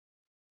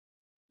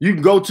 You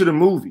can go to the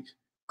movies.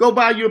 Go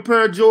buy you a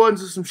pair of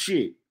Jordans or some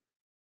shit.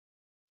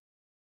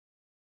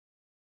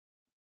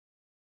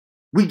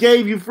 We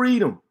gave you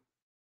freedom.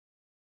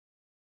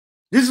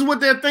 This is what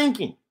they're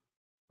thinking.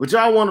 But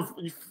y'all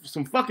want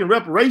some fucking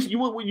reparation? You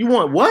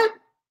want what?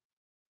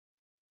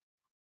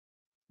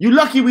 You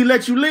lucky we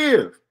let you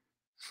live.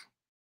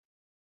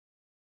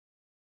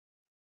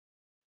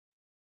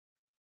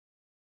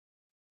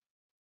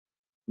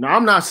 Now,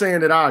 I'm not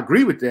saying that I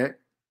agree with that,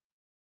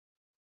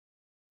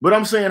 but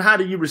I'm saying, how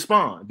do you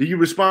respond? Do you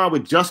respond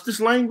with justice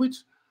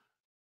language?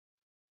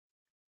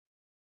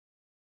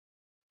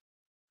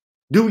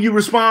 Do you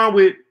respond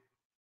with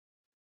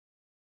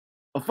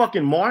a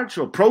fucking march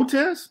or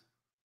protest?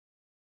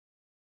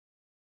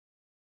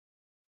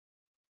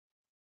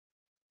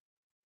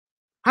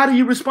 How do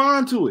you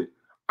respond to it?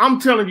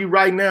 I'm telling you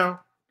right now,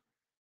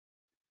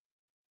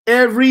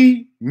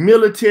 every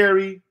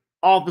military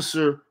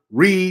officer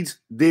reads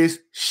this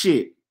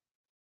shit.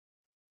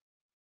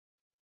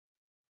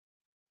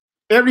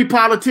 Every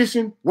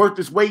politician worth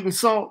his weight in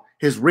salt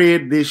has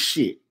read this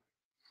shit.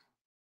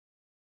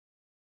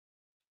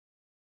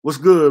 What's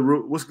good,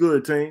 Ru? What's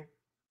good, team?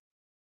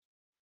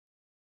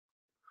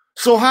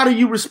 So how do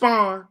you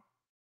respond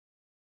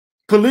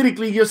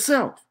politically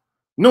yourself,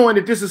 knowing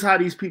that this is how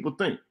these people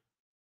think?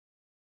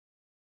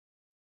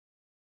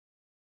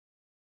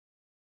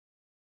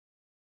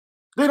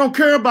 They don't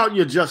care about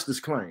your justice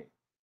claim.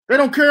 They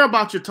don't care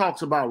about your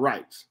talks about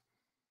rights.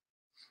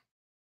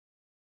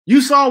 You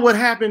saw what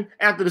happened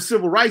after the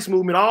civil rights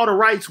movement. All the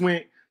rights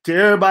went to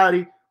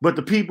everybody but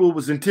the people it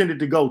was intended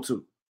to go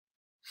to.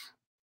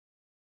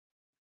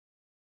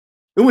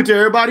 It went to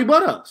everybody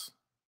but us.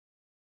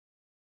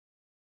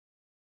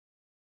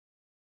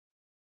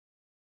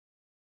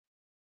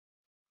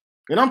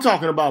 And I'm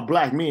talking about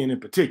black men in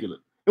particular.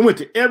 It went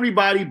to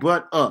everybody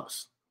but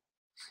us.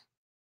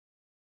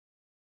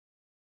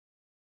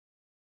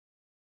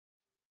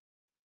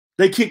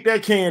 They kicked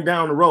that can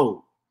down the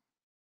road.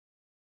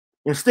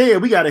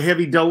 Instead, we got a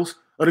heavy dose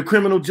of the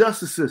criminal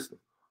justice system.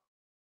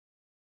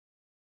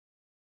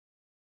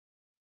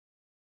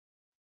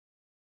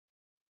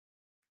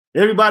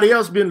 Everybody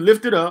else been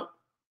lifted up.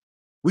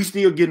 We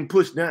still getting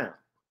pushed down.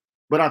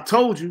 But I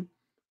told you,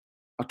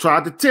 I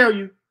tried to tell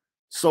you,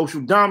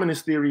 social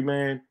dominance theory,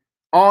 man,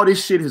 all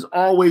this shit has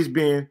always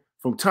been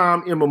from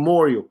time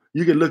immemorial.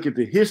 You can look at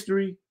the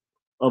history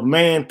of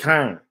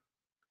mankind.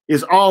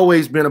 It's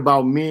always been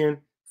about men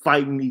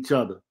fighting each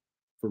other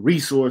for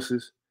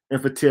resources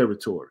and for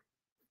territory.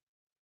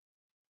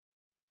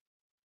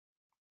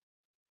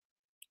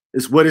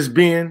 It's what it's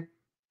been.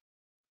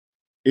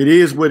 It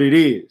is what it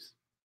is.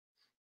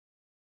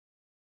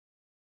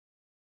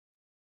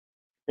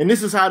 And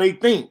this is how they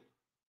think.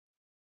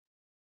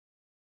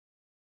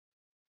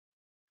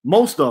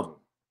 Most of them.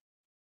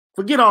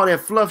 Forget all that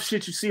fluff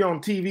shit you see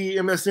on TV,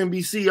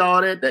 MSNBC,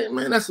 all that.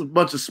 Man, that's a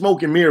bunch of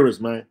smoke and mirrors,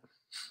 man.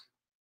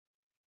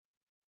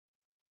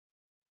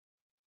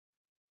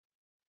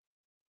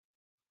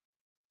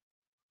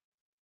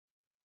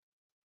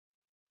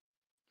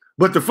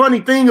 But the funny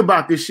thing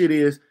about this shit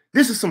is,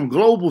 this is some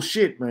global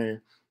shit,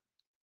 man.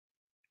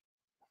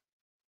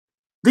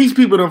 These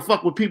people don't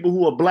fuck with people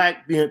who are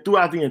black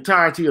throughout the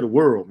entirety of the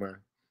world, man.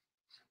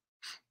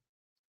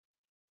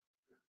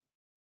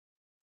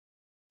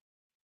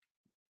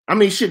 I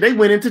mean, shit, they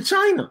went into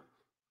China.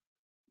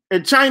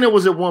 And China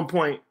was at one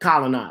point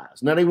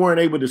colonized. Now, they weren't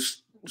able to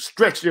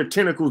stretch their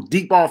tentacles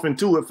deep off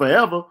into it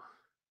forever,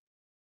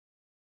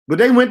 but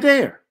they went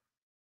there.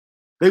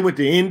 They went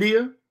to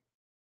India.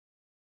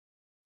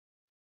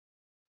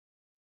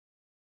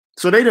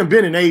 So they done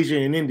been in Asia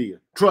and India.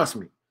 Trust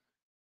me.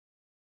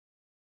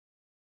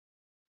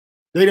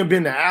 They done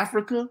been to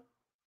Africa.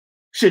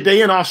 Shit,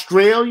 they in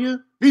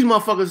Australia. These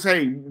motherfuckers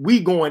say, we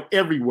going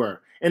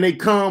everywhere. And they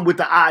come with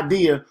the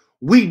idea,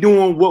 we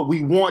doing what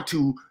we want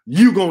to,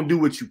 you gonna do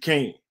what you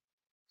can.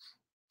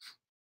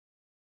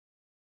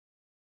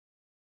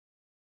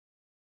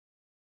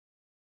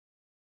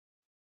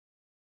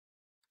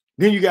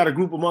 Then you got a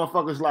group of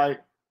motherfuckers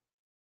like,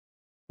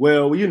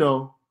 well, you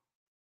know,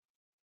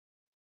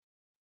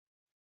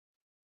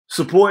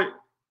 support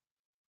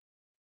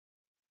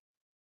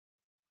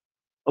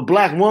a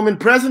black woman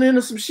president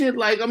or some shit.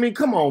 Like, I mean,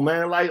 come on,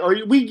 man. Like,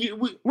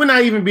 we're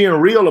not even being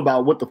real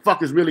about what the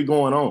fuck is really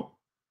going on.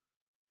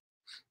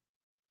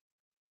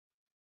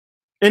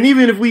 And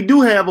even if we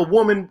do have a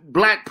woman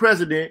black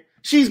president,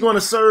 she's going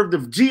to serve the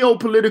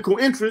geopolitical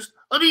interest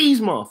of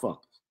these motherfuckers.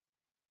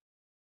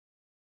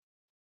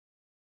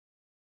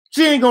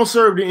 She ain't going to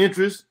serve the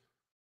interest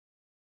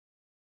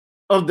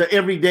of the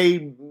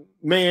everyday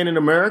man in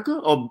America,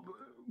 or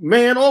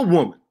man or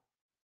woman.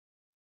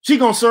 She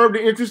going to serve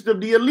the interest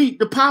of the elite,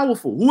 the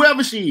powerful,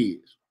 whoever she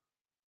is.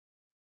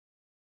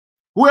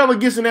 Whoever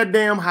gets in that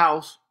damn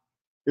house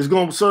is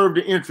going to serve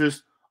the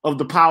interest of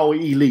the power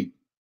elite.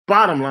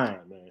 Bottom line,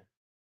 man.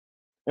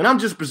 And I'm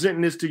just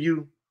presenting this to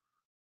you.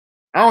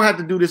 I don't have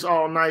to do this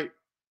all night.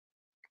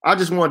 I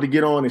just wanted to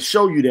get on and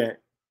show you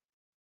that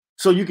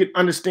so you can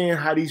understand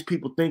how these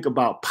people think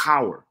about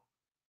power.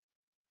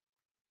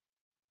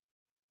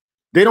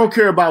 They don't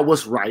care about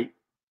what's right,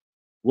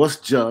 what's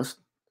just,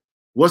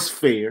 what's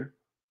fair.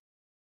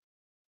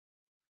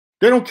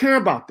 They don't care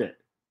about that.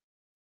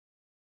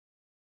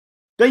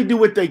 They do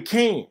what they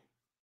can.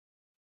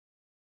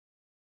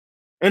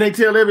 And they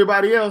tell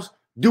everybody else,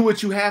 do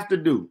what you have to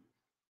do.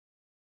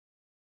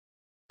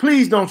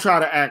 Please don't try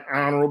to act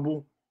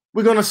honorable.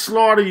 We're going to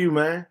slaughter you,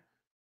 man.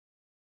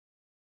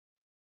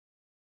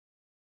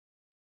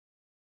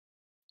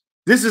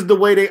 This is the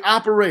way they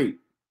operate.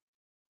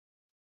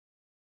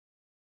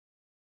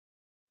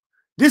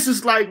 This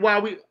is like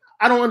why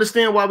I don't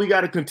understand why we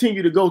got to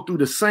continue to go through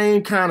the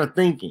same kind of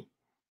thinking.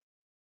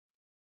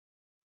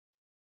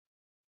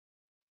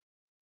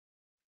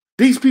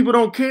 These people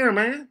don't care,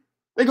 man.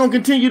 They're going to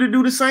continue to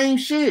do the same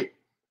shit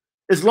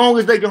as long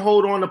as they can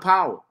hold on to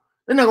power.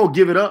 They're not going to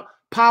give it up.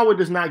 Power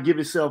does not give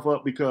itself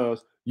up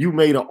because you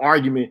made an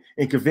argument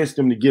and convinced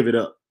them to give it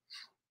up.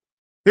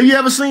 Have you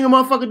ever seen a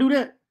motherfucker do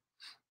that?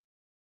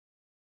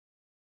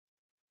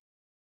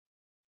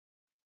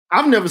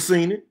 I've never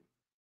seen it.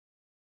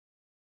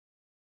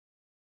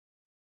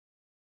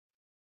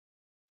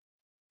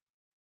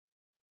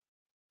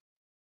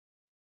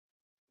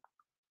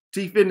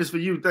 T Fitness for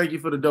you. Thank you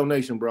for the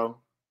donation, bro.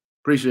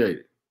 Appreciate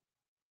it.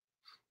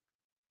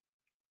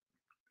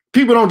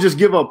 People don't just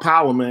give up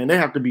power, man. They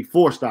have to be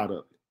forced out of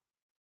it.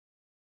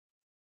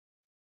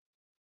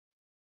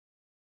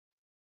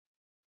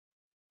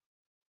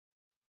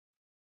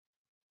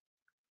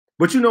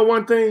 But you know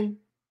one thing,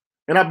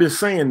 and I've been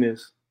saying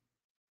this,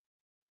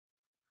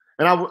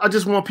 and I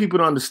just want people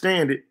to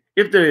understand it.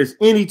 If there is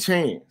any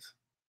chance,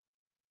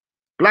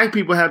 Black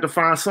people have to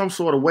find some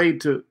sort of way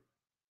to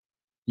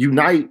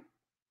unite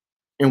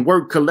and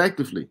work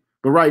collectively.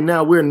 But right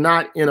now, we're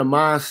not in a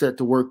mindset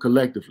to work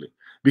collectively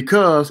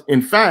because,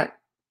 in fact,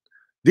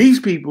 these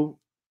people,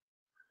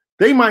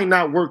 they might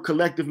not work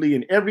collectively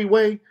in every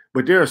way,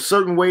 but there are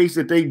certain ways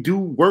that they do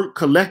work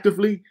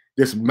collectively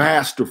that's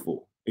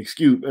masterful.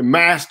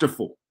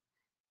 Masterful.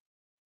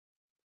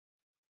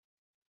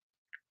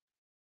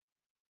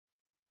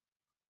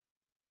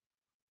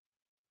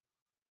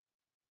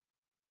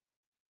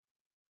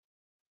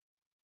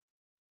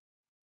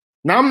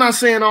 Now, I'm not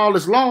saying all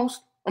is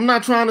lost. I'm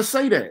not trying to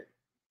say that.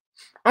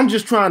 I'm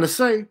just trying to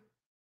say,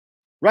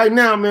 right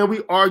now, man,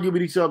 we argue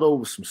with each other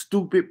over some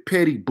stupid,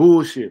 petty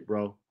bullshit,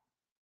 bro.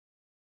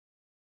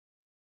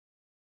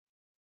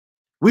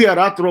 We at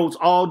our throats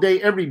all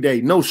day, every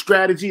day. No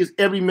strategy. Is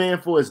every man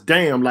for his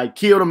damn. Like,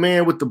 kill the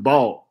man with the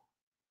ball.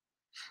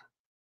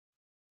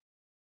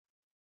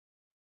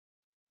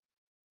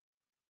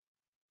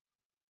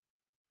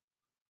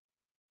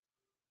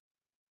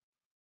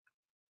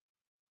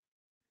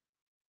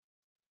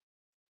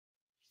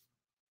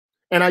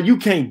 And you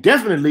can't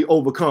definitely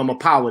overcome a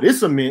power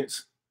this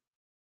immense,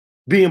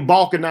 being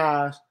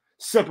balkanized,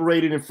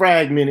 separated and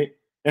fragmented,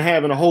 and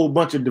having a whole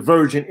bunch of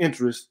divergent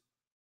interests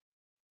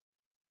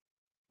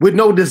with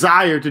no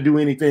desire to do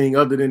anything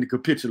other than to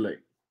capitulate.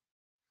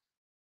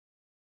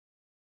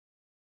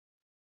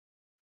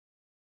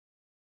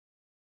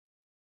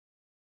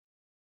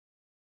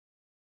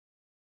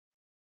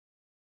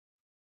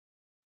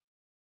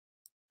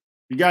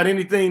 You got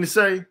anything to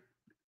say?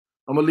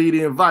 I'm going to leave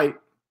the invite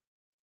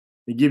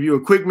and give you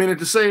a quick minute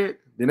to say it.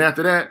 Then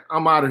after that,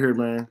 I'm out of here,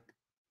 man.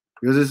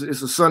 Because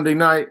it's a Sunday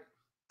night.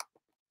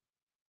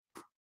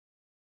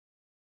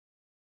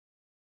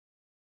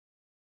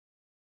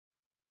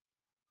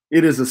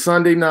 It is a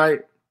Sunday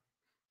night.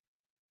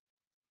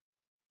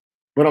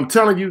 But I'm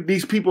telling you,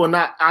 these people are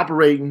not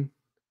operating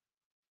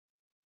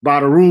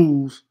by the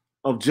rules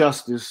of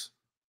justice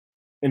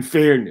and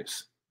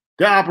fairness.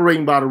 They're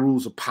operating by the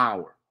rules of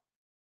power.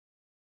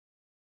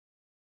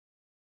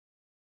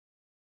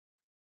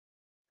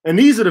 And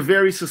these are the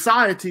very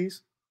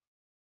societies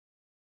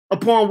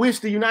upon which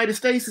the United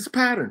States is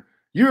patterned.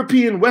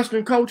 European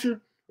Western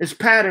culture is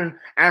patterned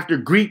after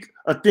Greek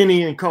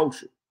Athenian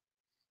culture.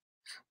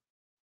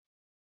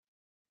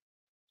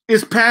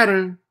 It's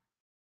patterned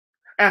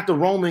after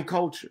Roman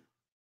culture.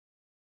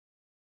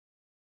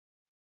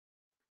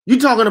 You're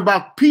talking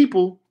about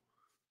people,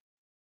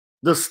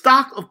 the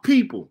stock of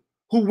people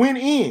who went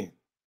in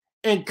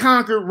and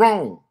conquered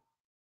Rome.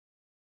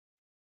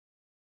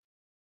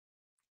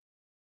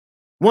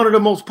 One of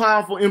the most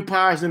powerful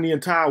empires in the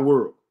entire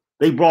world.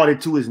 They brought it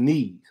to its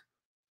knees.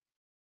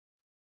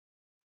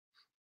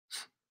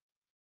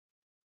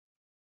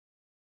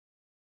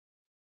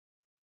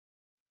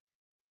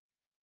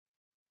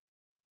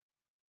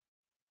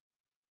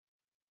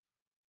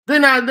 They're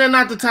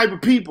not the type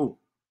of people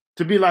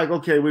to be like,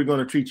 okay, we're going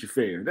to treat you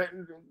fair.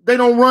 They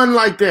don't run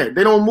like that.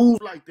 They don't move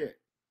like that.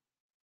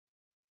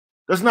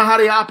 That's not how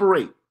they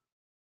operate.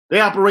 They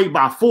operate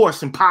by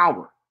force and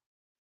power.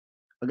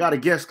 I got a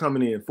guest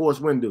coming in,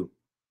 Forrest Windu.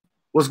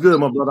 What's good,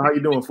 my brother? How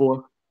you doing,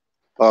 Forrest?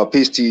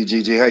 Peace to you,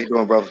 GG. How you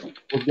doing, brother?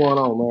 What's going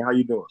on, man? How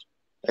you doing?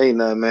 Hey,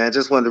 nothing, man.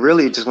 Just wanted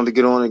to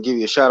get on and give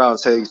you a shout out and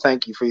tell you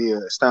thank you for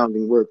your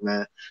astounding work,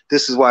 man.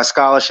 This is why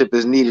scholarship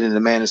is needed in the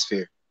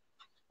manosphere.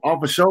 Oh,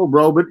 for sure,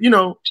 bro. But,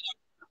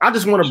 I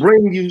just want to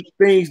bring you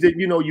things that,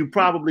 you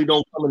probably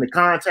don't come into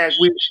contact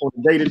with on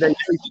a day-to-day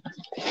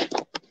basis.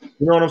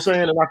 You know what I'm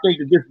saying? And I think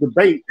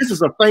that this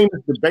is a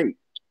famous debate.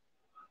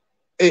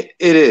 It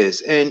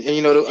is. And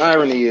the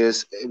irony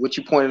is, what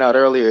you pointed out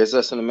earlier, is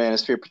us in the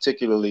manosphere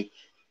particularly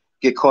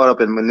get caught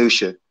up in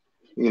minutia.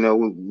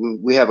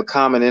 We have a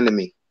common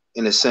enemy,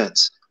 in a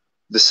sense,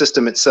 the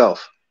system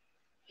itself.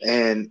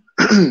 And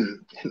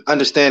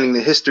understanding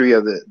the history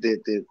of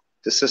the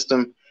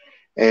system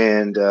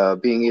And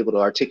being able to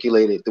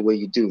articulate it the way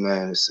you do,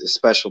 man, is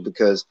special,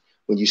 because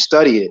when you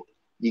study it,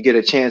 you get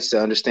a chance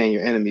to understand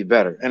your enemy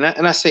better. And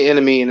I say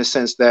enemy in the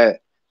sense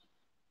that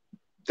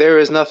there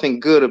is nothing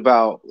good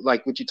about,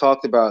 like what you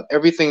talked about,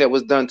 everything that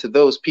was done to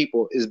those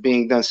people is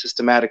being done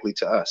systematically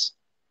to us.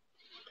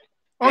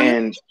 Oh,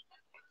 and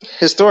yeah.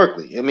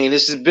 Historically, I mean,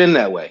 it's just been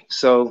that way.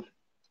 So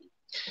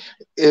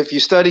if you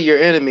study your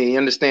enemy,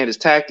 understand his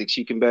tactics,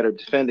 you can better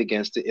defend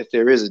against it if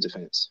there is a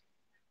defense.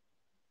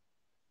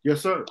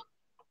 Yes, sir.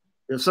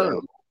 Yes, sir.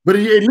 So, but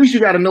at least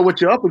you got to know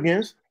what you're up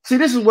against. See,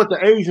 this is what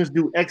the Asians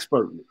do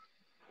expertly.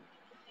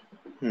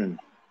 Their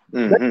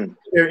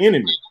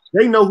enemy.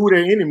 They know who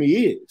their enemy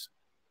is.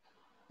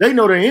 They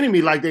know their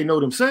enemy like they know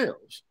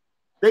themselves.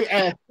 They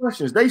ask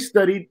questions. They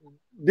study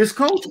this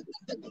culture.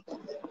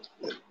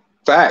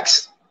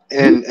 Facts.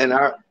 And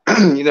our,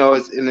 you know,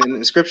 in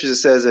the scriptures it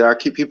says that our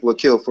people are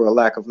killed for a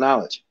lack of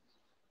knowledge,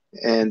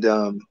 and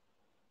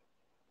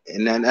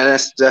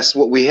that's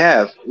what we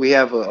have. We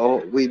have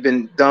we've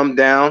been dumbed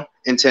down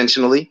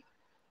intentionally,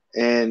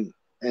 and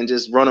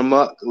just run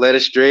amok, led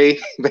astray,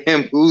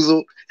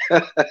 bamboozled.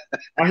 I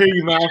hear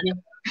you,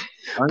 Malcolm.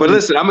 But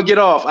listen, I'm gonna get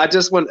off. I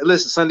just want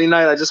listen Sunday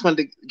night. I just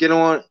wanted to get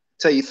on,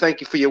 tell you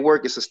thank you for your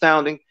work. It's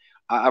astounding.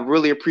 I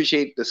really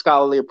appreciate the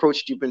scholarly approach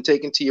that you've been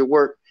taking to your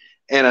work,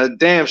 and I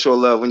damn sure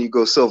love when you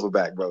go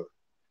silverback, bro.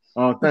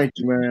 Oh, thank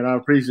you, man. I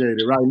appreciate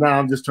it. Right now,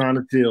 I'm just trying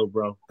to chill,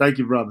 bro. Thank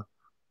you, brother.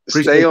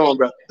 Stay on,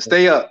 bro.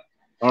 Stay up.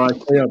 All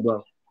right, stay up,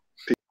 bro.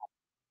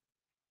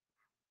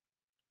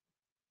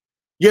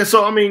 Yeah,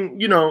 so I mean,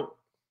 you know,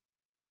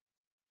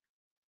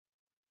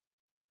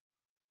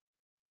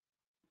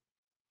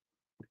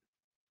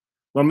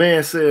 my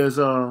man says,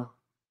 I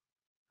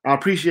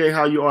appreciate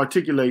how you're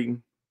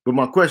articulating, but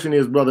my question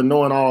is, brother,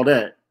 knowing all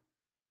that,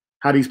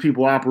 how these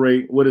people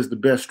operate, what is the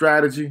best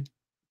strategy?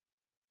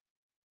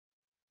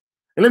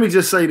 And let me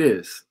just say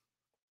this.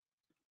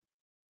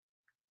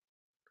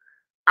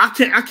 I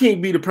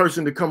can't be the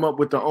person to come up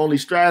with the only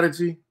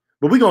strategy,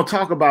 but we're going to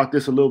talk about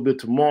this a little bit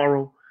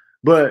tomorrow.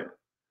 But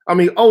I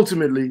mean,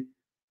 ultimately,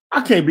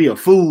 I can't be a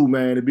fool,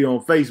 man, to be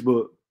on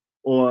Facebook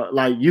or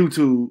like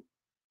YouTube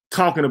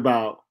talking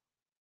about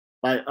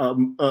like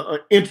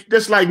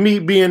that's like me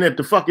being at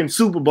the fucking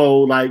Super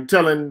Bowl, like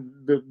telling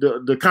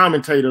the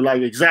commentator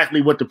like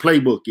exactly what the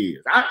playbook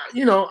is.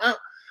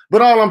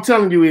 But all I'm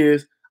telling you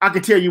is I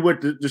can tell you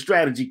what the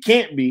strategy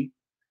can't be.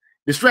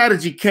 The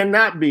strategy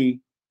cannot be,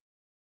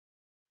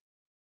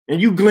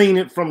 and you glean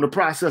it from the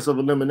process of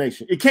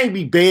elimination. It can't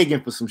be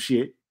begging for some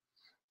shit.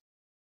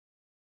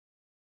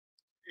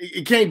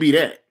 It can't be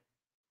that.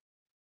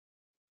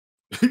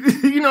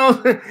 You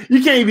know,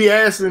 you can't be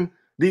asking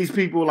these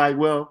people like,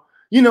 well,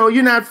 you know,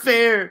 you're not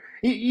fair.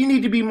 You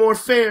need to be more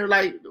fair.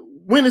 Like,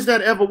 when does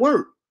that ever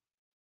work?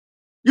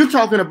 You're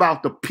talking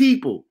about the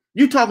people.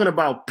 You're talking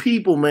about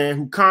people, man,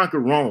 who conquer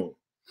Rome.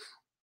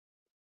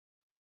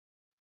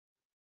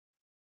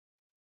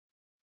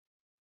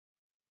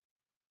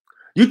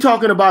 You're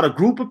talking about a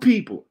group of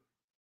people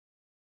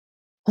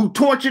who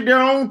tortured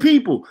their own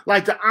people,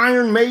 like the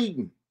Iron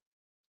Maiden,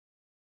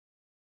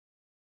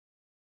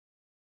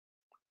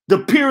 the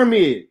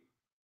pyramid,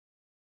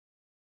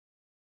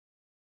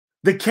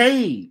 the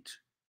cage.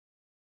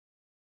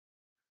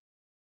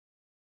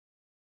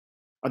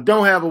 I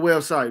don't have a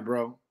website,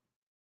 bro.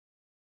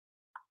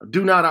 I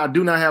do not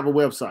have a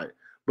website,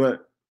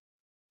 but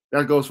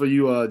that goes for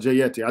you,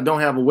 Jayeti. I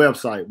don't have a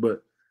website,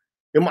 but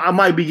I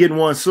might be getting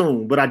one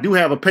soon. But I do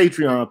have a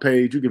Patreon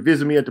page. You can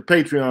visit me at the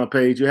Patreon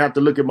page. You have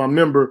to look at my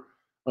member.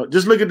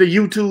 Just look at the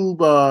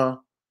YouTube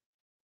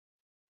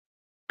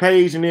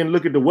page and then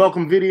look at the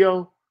welcome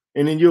video,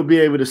 and then you'll be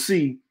able to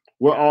see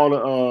where all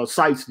the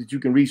sites that you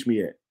can reach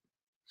me at.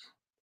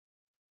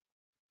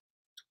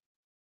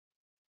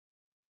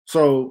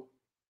 So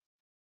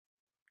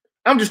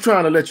I'm just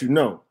trying to let you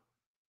know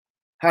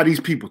how these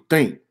people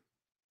think.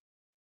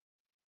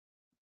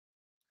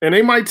 And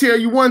they might tell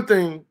you one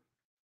thing,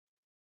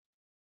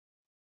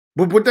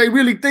 but what they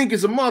really think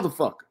is a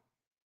motherfucker.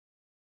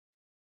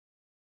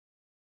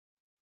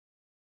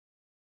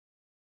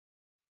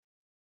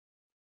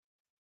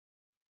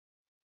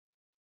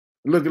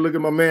 Look at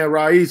my man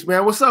Raiz,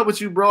 man. What's up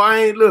with you, bro?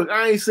 I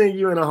ain't seen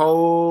you in a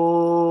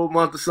whole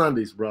month of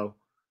Sundays, bro.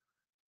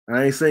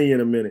 I ain't seen you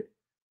in a minute.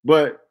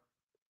 But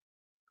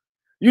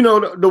you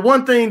know, the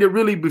one thing that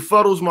really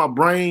befuddles my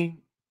brain,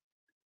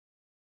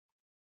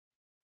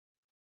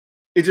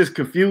 it just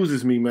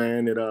confuses me,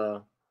 man.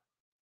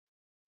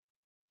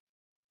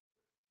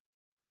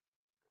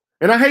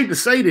 And I hate to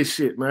say this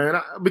shit,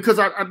 man, because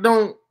I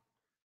don't.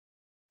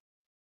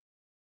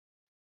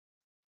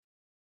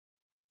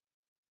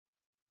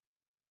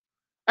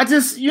 I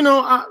just, you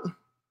know,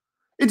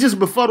 it just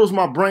befuddles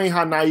my brain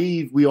how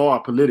naive we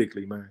are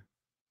politically, man.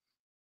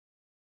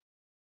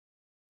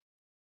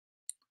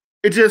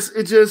 It just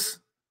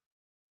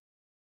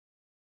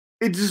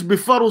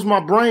befuddles my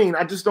brain.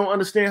 I just don't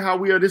understand how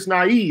we are this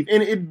naive.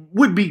 And it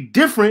would be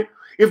different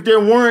if there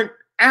weren't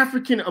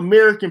African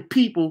American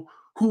people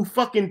who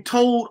fucking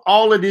told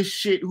all of this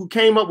shit, who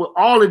came up with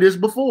all of this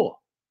before.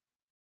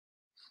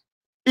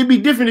 It'd be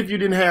different if you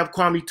didn't have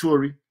Kwame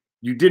Ture,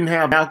 you didn't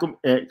have Malcolm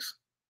X,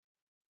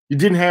 you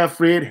didn't have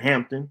Fred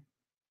Hampton,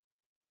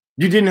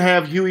 you didn't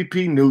have Huey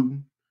P.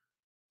 Newton,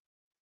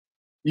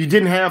 you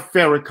didn't have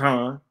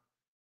Farrakhan.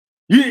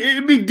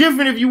 It'd be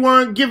different if you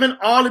weren't given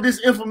all of this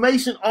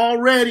information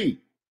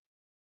already.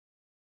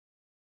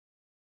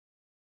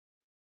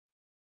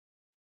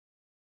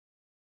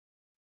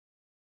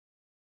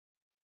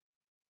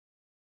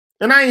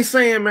 And I ain't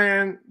saying,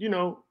 man, you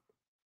know,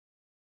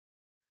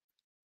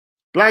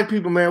 black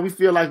people, man, we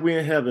feel like we're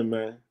in heaven,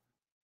 man.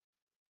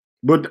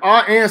 But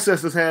our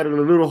ancestors had it a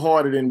little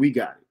harder than we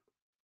got it.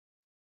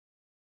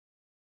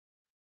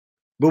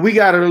 But we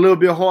got it a little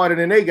bit harder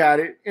than they got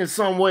it in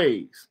some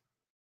ways.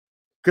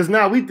 Because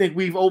now we think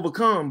we've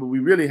overcome, but we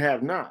really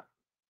have not.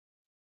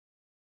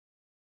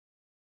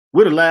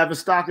 We're the laughing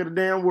stock of the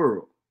damn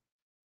world.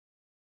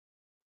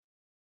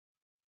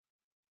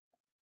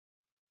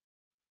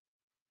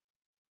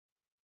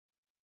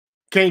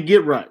 Can't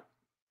get right.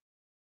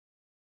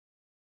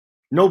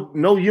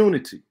 No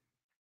unity.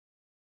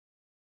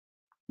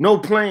 No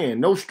plan,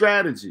 no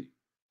strategy,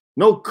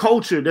 no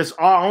culture that's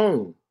our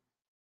own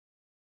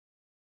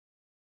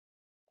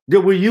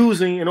that we're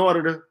using in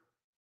order to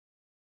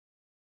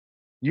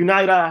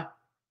unite our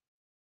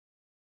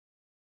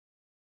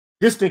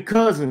distant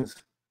cousins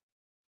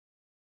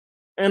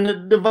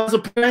and devise a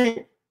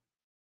plan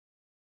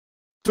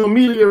to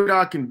ameliorate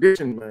our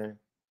condition, man.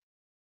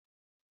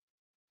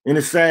 And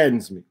it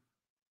saddens me.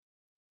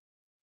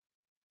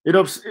 It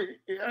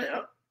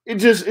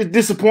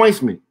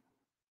disappoints me.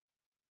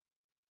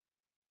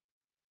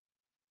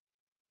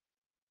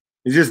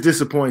 It just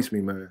disappoints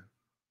me, man.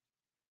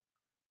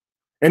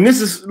 And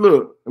this is,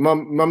 look, my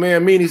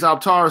man Meanies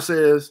Aptar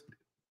says,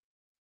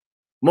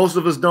 most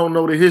of us don't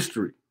know the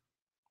history.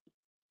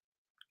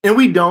 And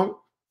we don't.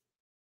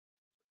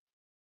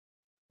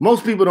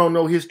 Most people don't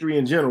know history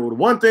in general. The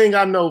one thing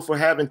I know for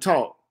having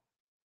taught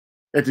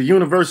at the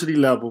university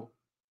level,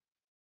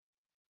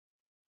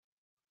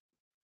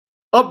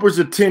 upwards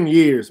of 10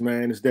 years,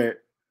 man, is that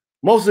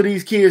most of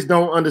these kids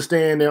don't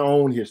understand their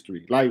own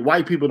history. Like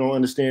white people don't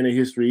understand their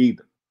history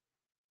either.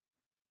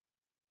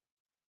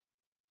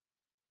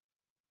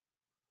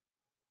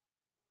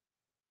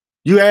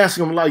 You ask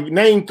them, like,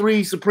 name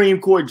 3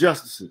 Supreme Court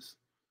justices.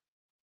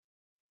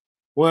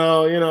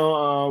 Well, you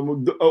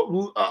know,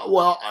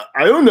 well,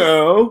 I don't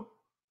know.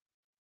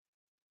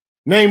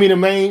 Name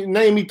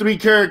me 3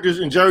 characters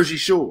in Jersey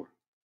Shore.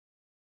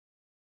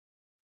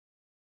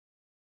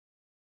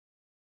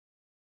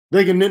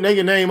 They can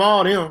name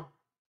all them,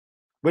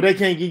 but they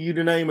can't give you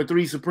the name of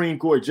 3 Supreme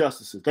Court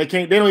justices. They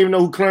don't even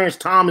know who Clarence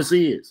Thomas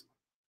is.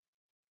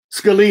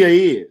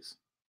 Scalia is.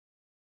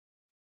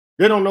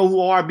 They don't know who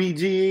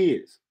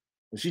RBG is.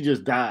 And she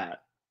just died.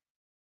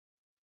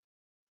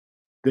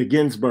 The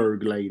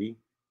Ginsburg lady.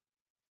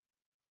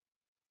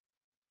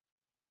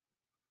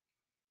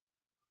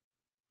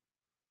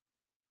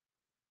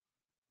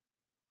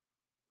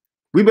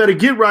 We better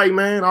get right,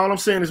 man. All I'm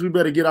saying is we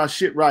better get our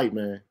shit right,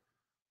 man.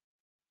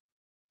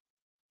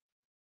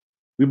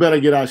 We better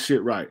get our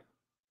shit right.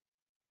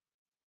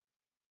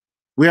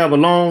 We have a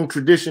long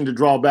tradition to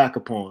draw back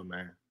upon,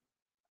 man.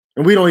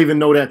 And we don't even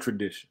know that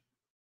tradition.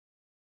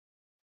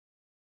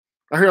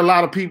 I hear a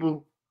lot of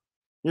people,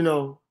 you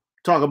know,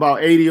 talk about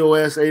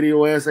ADOS,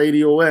 ADOS,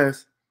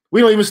 ADOS.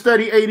 We don't even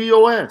study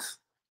ADOS.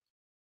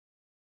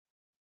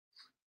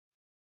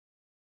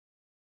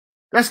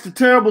 That's the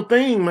terrible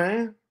thing,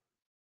 man.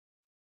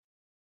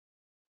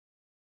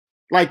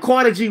 Like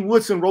Carter G.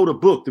 Woodson wrote a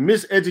book, The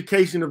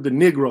Miseducation of the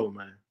Negro,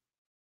 man.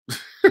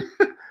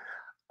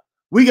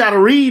 We got to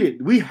read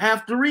it. We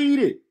have to read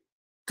it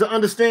to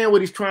understand what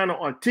he's trying to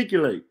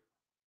articulate.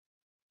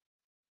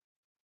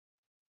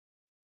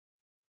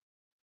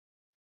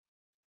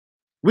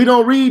 We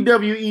don't read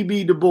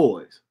W.E.B. Du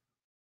Bois.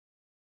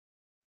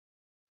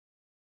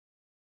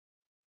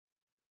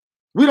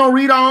 We don't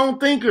read our own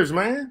thinkers,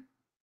 man.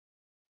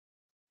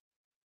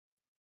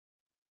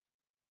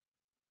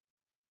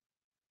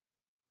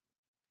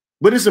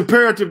 But it's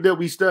imperative that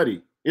we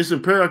study. It's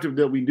imperative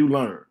that we do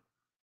learn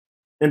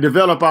and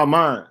develop our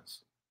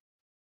minds,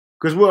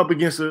 because we're up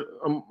against a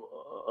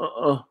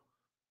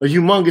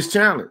humongous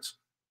challenge.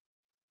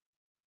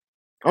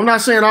 I'm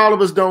not saying all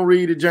of us don't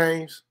read it,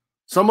 James.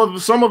 Some of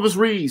us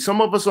read,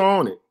 some of us are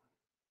on it.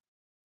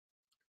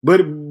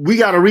 But we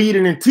got to read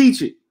it and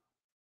teach it.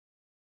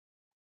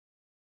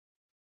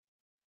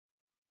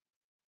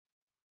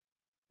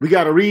 We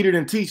got to read it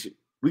and teach it.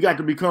 We got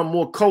to become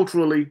more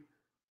culturally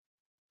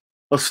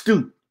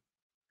astute.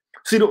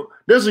 See,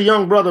 there's a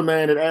young brother,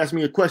 man, that asked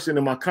me a question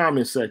in my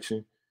comment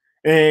section.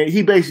 And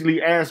he basically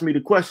asked me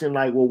the question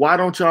like, well, why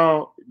don't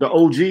y'all, the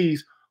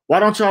OGs, why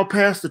don't y'all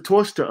pass the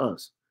torch to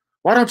us?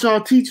 Why don't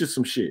y'all teach us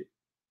some shit?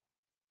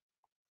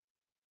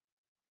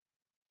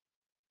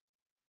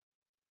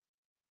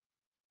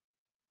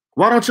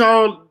 Why don't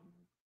y'all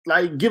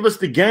like give us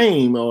the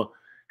game? Or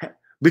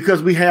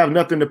because we have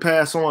nothing to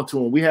pass on to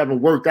them. We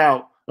haven't worked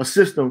out a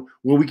system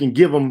where we can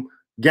give them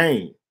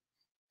game.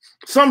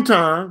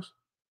 Sometimes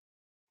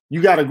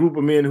you got a group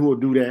of men who will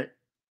do that,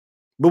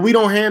 But we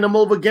don't hand them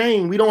over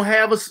game. We don't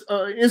have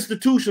an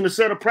institution, a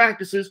set of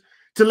practices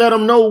to let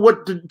them know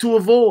what to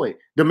avoid.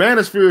 The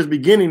manosphere is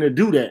beginning to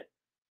do that.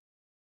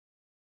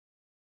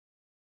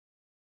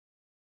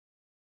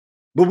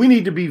 But we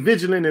need to be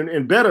vigilant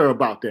and better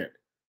about that.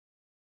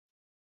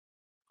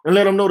 And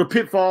let them know the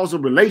pitfalls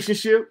of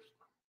relationships,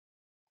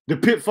 the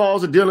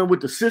pitfalls of dealing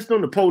with the system,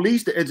 the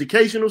police, the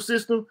educational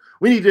system.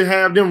 We need to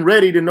have them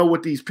ready to know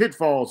what these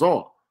pitfalls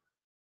are.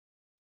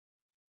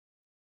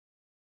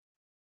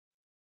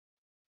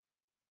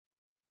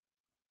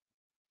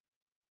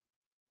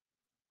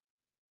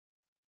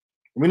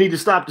 We need to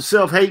stop the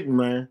self-hating,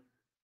 man,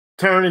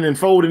 turning and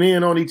folding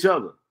in on each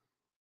other.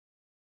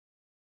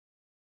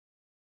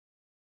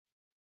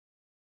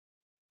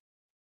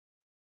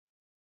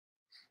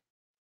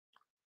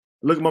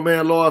 Look at my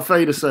man Lord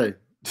Fader say.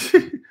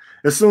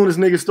 As soon as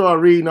niggas start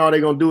reading, all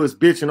they're going to do is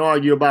bitch and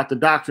argue about the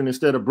doctrine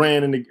instead of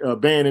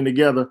banding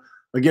together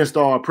against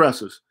our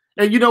oppressors.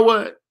 And you know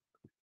what?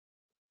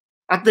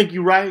 I think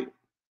you're right.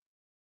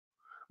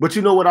 But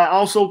you know what I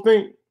also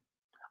think?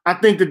 I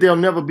think that there'll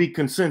never be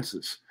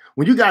consensus.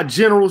 When you got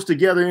generals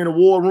together in a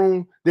war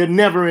room, they're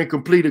never in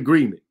complete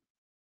agreement.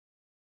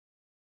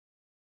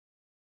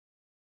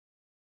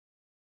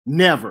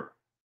 Never.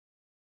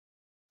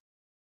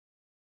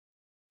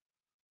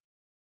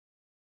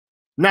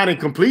 Not in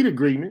complete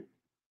agreement.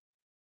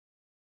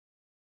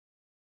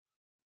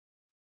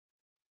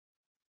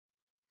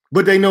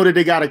 But they know that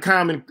they got a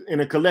common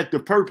and a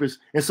collective purpose,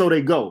 and so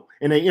they go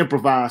and they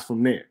improvise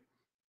from there.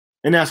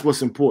 And that's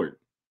what's important.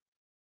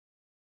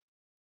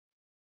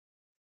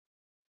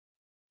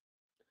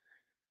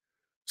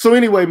 So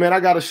anyway, man,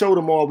 I got a show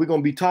tomorrow. We're going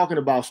to be talking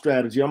about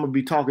strategy. I'm going to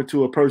be talking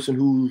to a person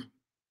who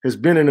has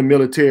been in the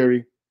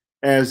military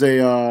as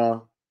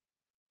an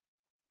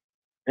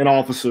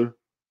officer.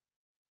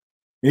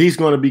 And he's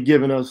going to be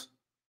giving us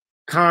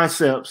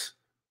concepts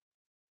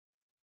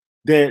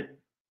that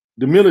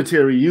the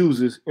military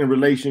uses in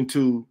relation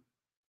to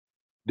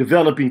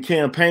developing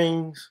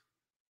campaigns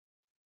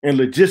and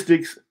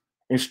logistics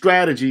and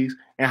strategies,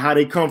 and how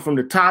they come from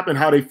the top and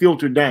how they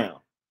filter down,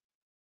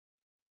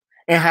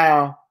 and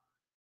how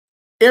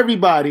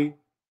everybody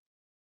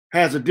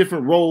has a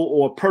different role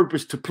or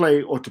purpose to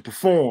play or to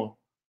perform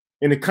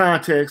in the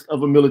context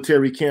of a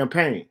military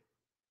campaign.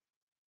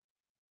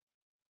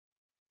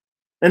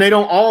 And they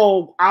don't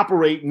all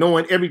operate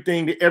knowing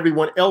everything that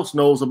everyone else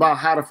knows about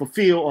how to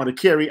fulfill or to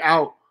carry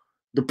out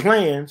the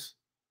plans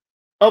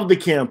of the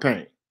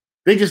campaign.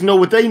 They just know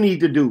what they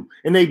need to do,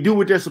 and they do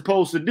what they're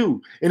supposed to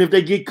do. And if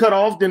they get cut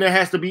off, then there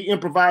has to be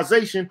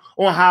improvisation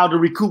on how to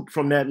recoup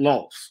from that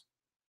loss.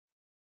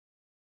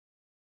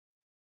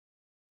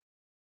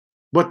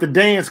 But the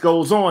dance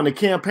goes on, the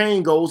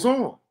campaign goes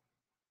on.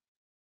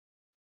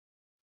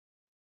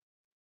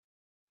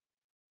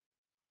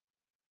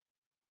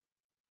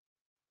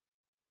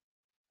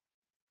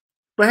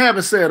 But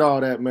having said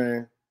all that,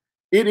 man,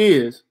 it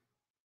is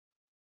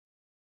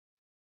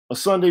a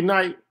Sunday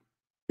night.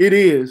 It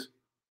is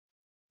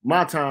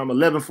my time,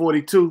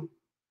 11:42.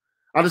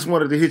 I just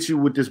wanted to hit you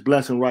with this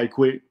blessing right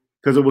quick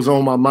because it was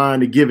on my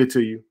mind to give it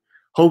to you.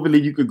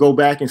 Hopefully you could go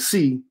back and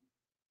see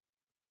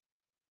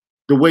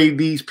the way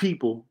these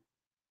people,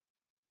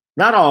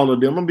 not all of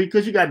them,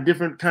 because you got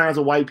different kinds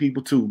of white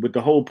people too, but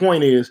the whole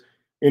point is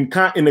in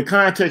the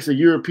context of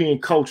European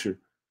culture,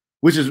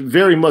 which is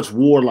very much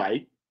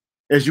warlike,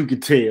 as you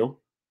can tell,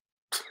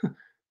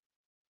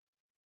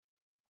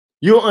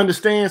 you'll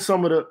understand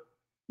some of the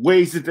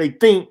ways that they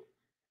think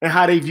and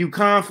how they view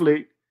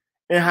conflict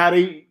and how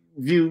they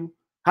view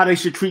how they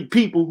should treat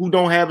people who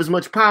don't have as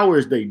much power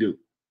as they do.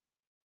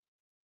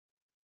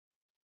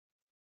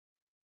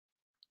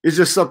 It's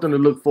just something to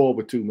look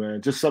forward to,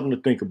 man. Just something to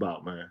think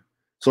about, man.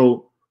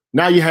 So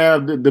now you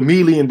have the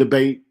Melian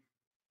debate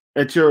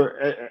at your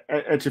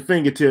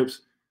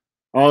fingertips.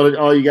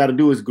 All you got to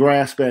do is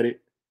grasp at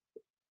it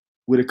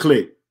with a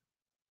click.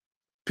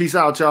 Peace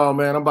out, y'all,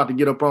 man. I'm about to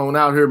get up on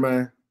out here,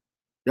 man.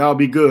 Y'all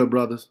be good,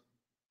 brothers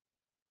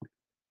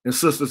and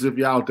sisters, if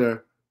you're out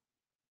there.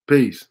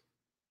 Peace.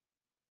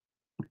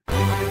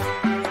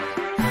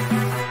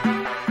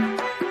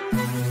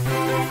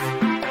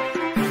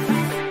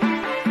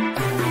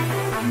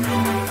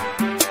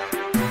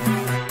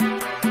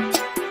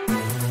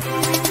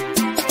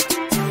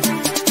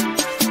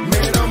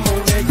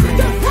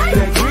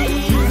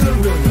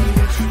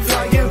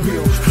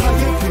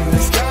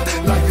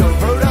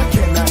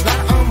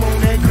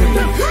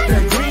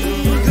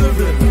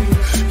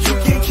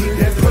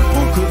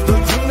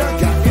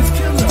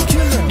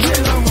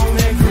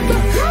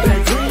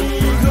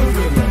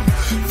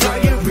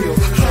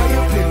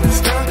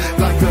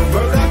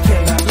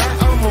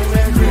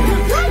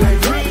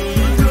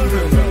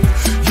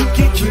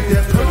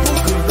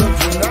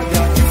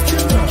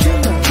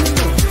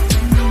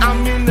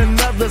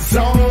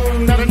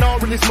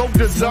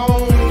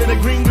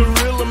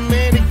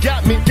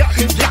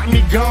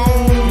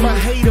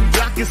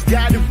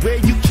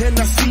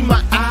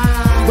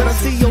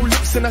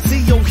 And I see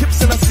your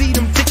hips and I see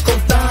them tickle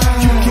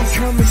thighs. You can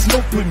come and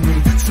smoke with me,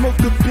 smoke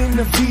up in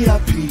the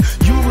VIP.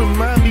 You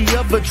remind me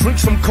of couple of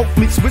drinks, some coke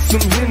mixed with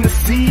some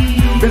Hennessy.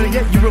 Better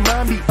yet, you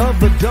remind me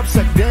of a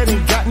dubsack that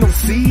ain't got no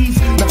seeds.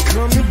 Now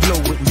come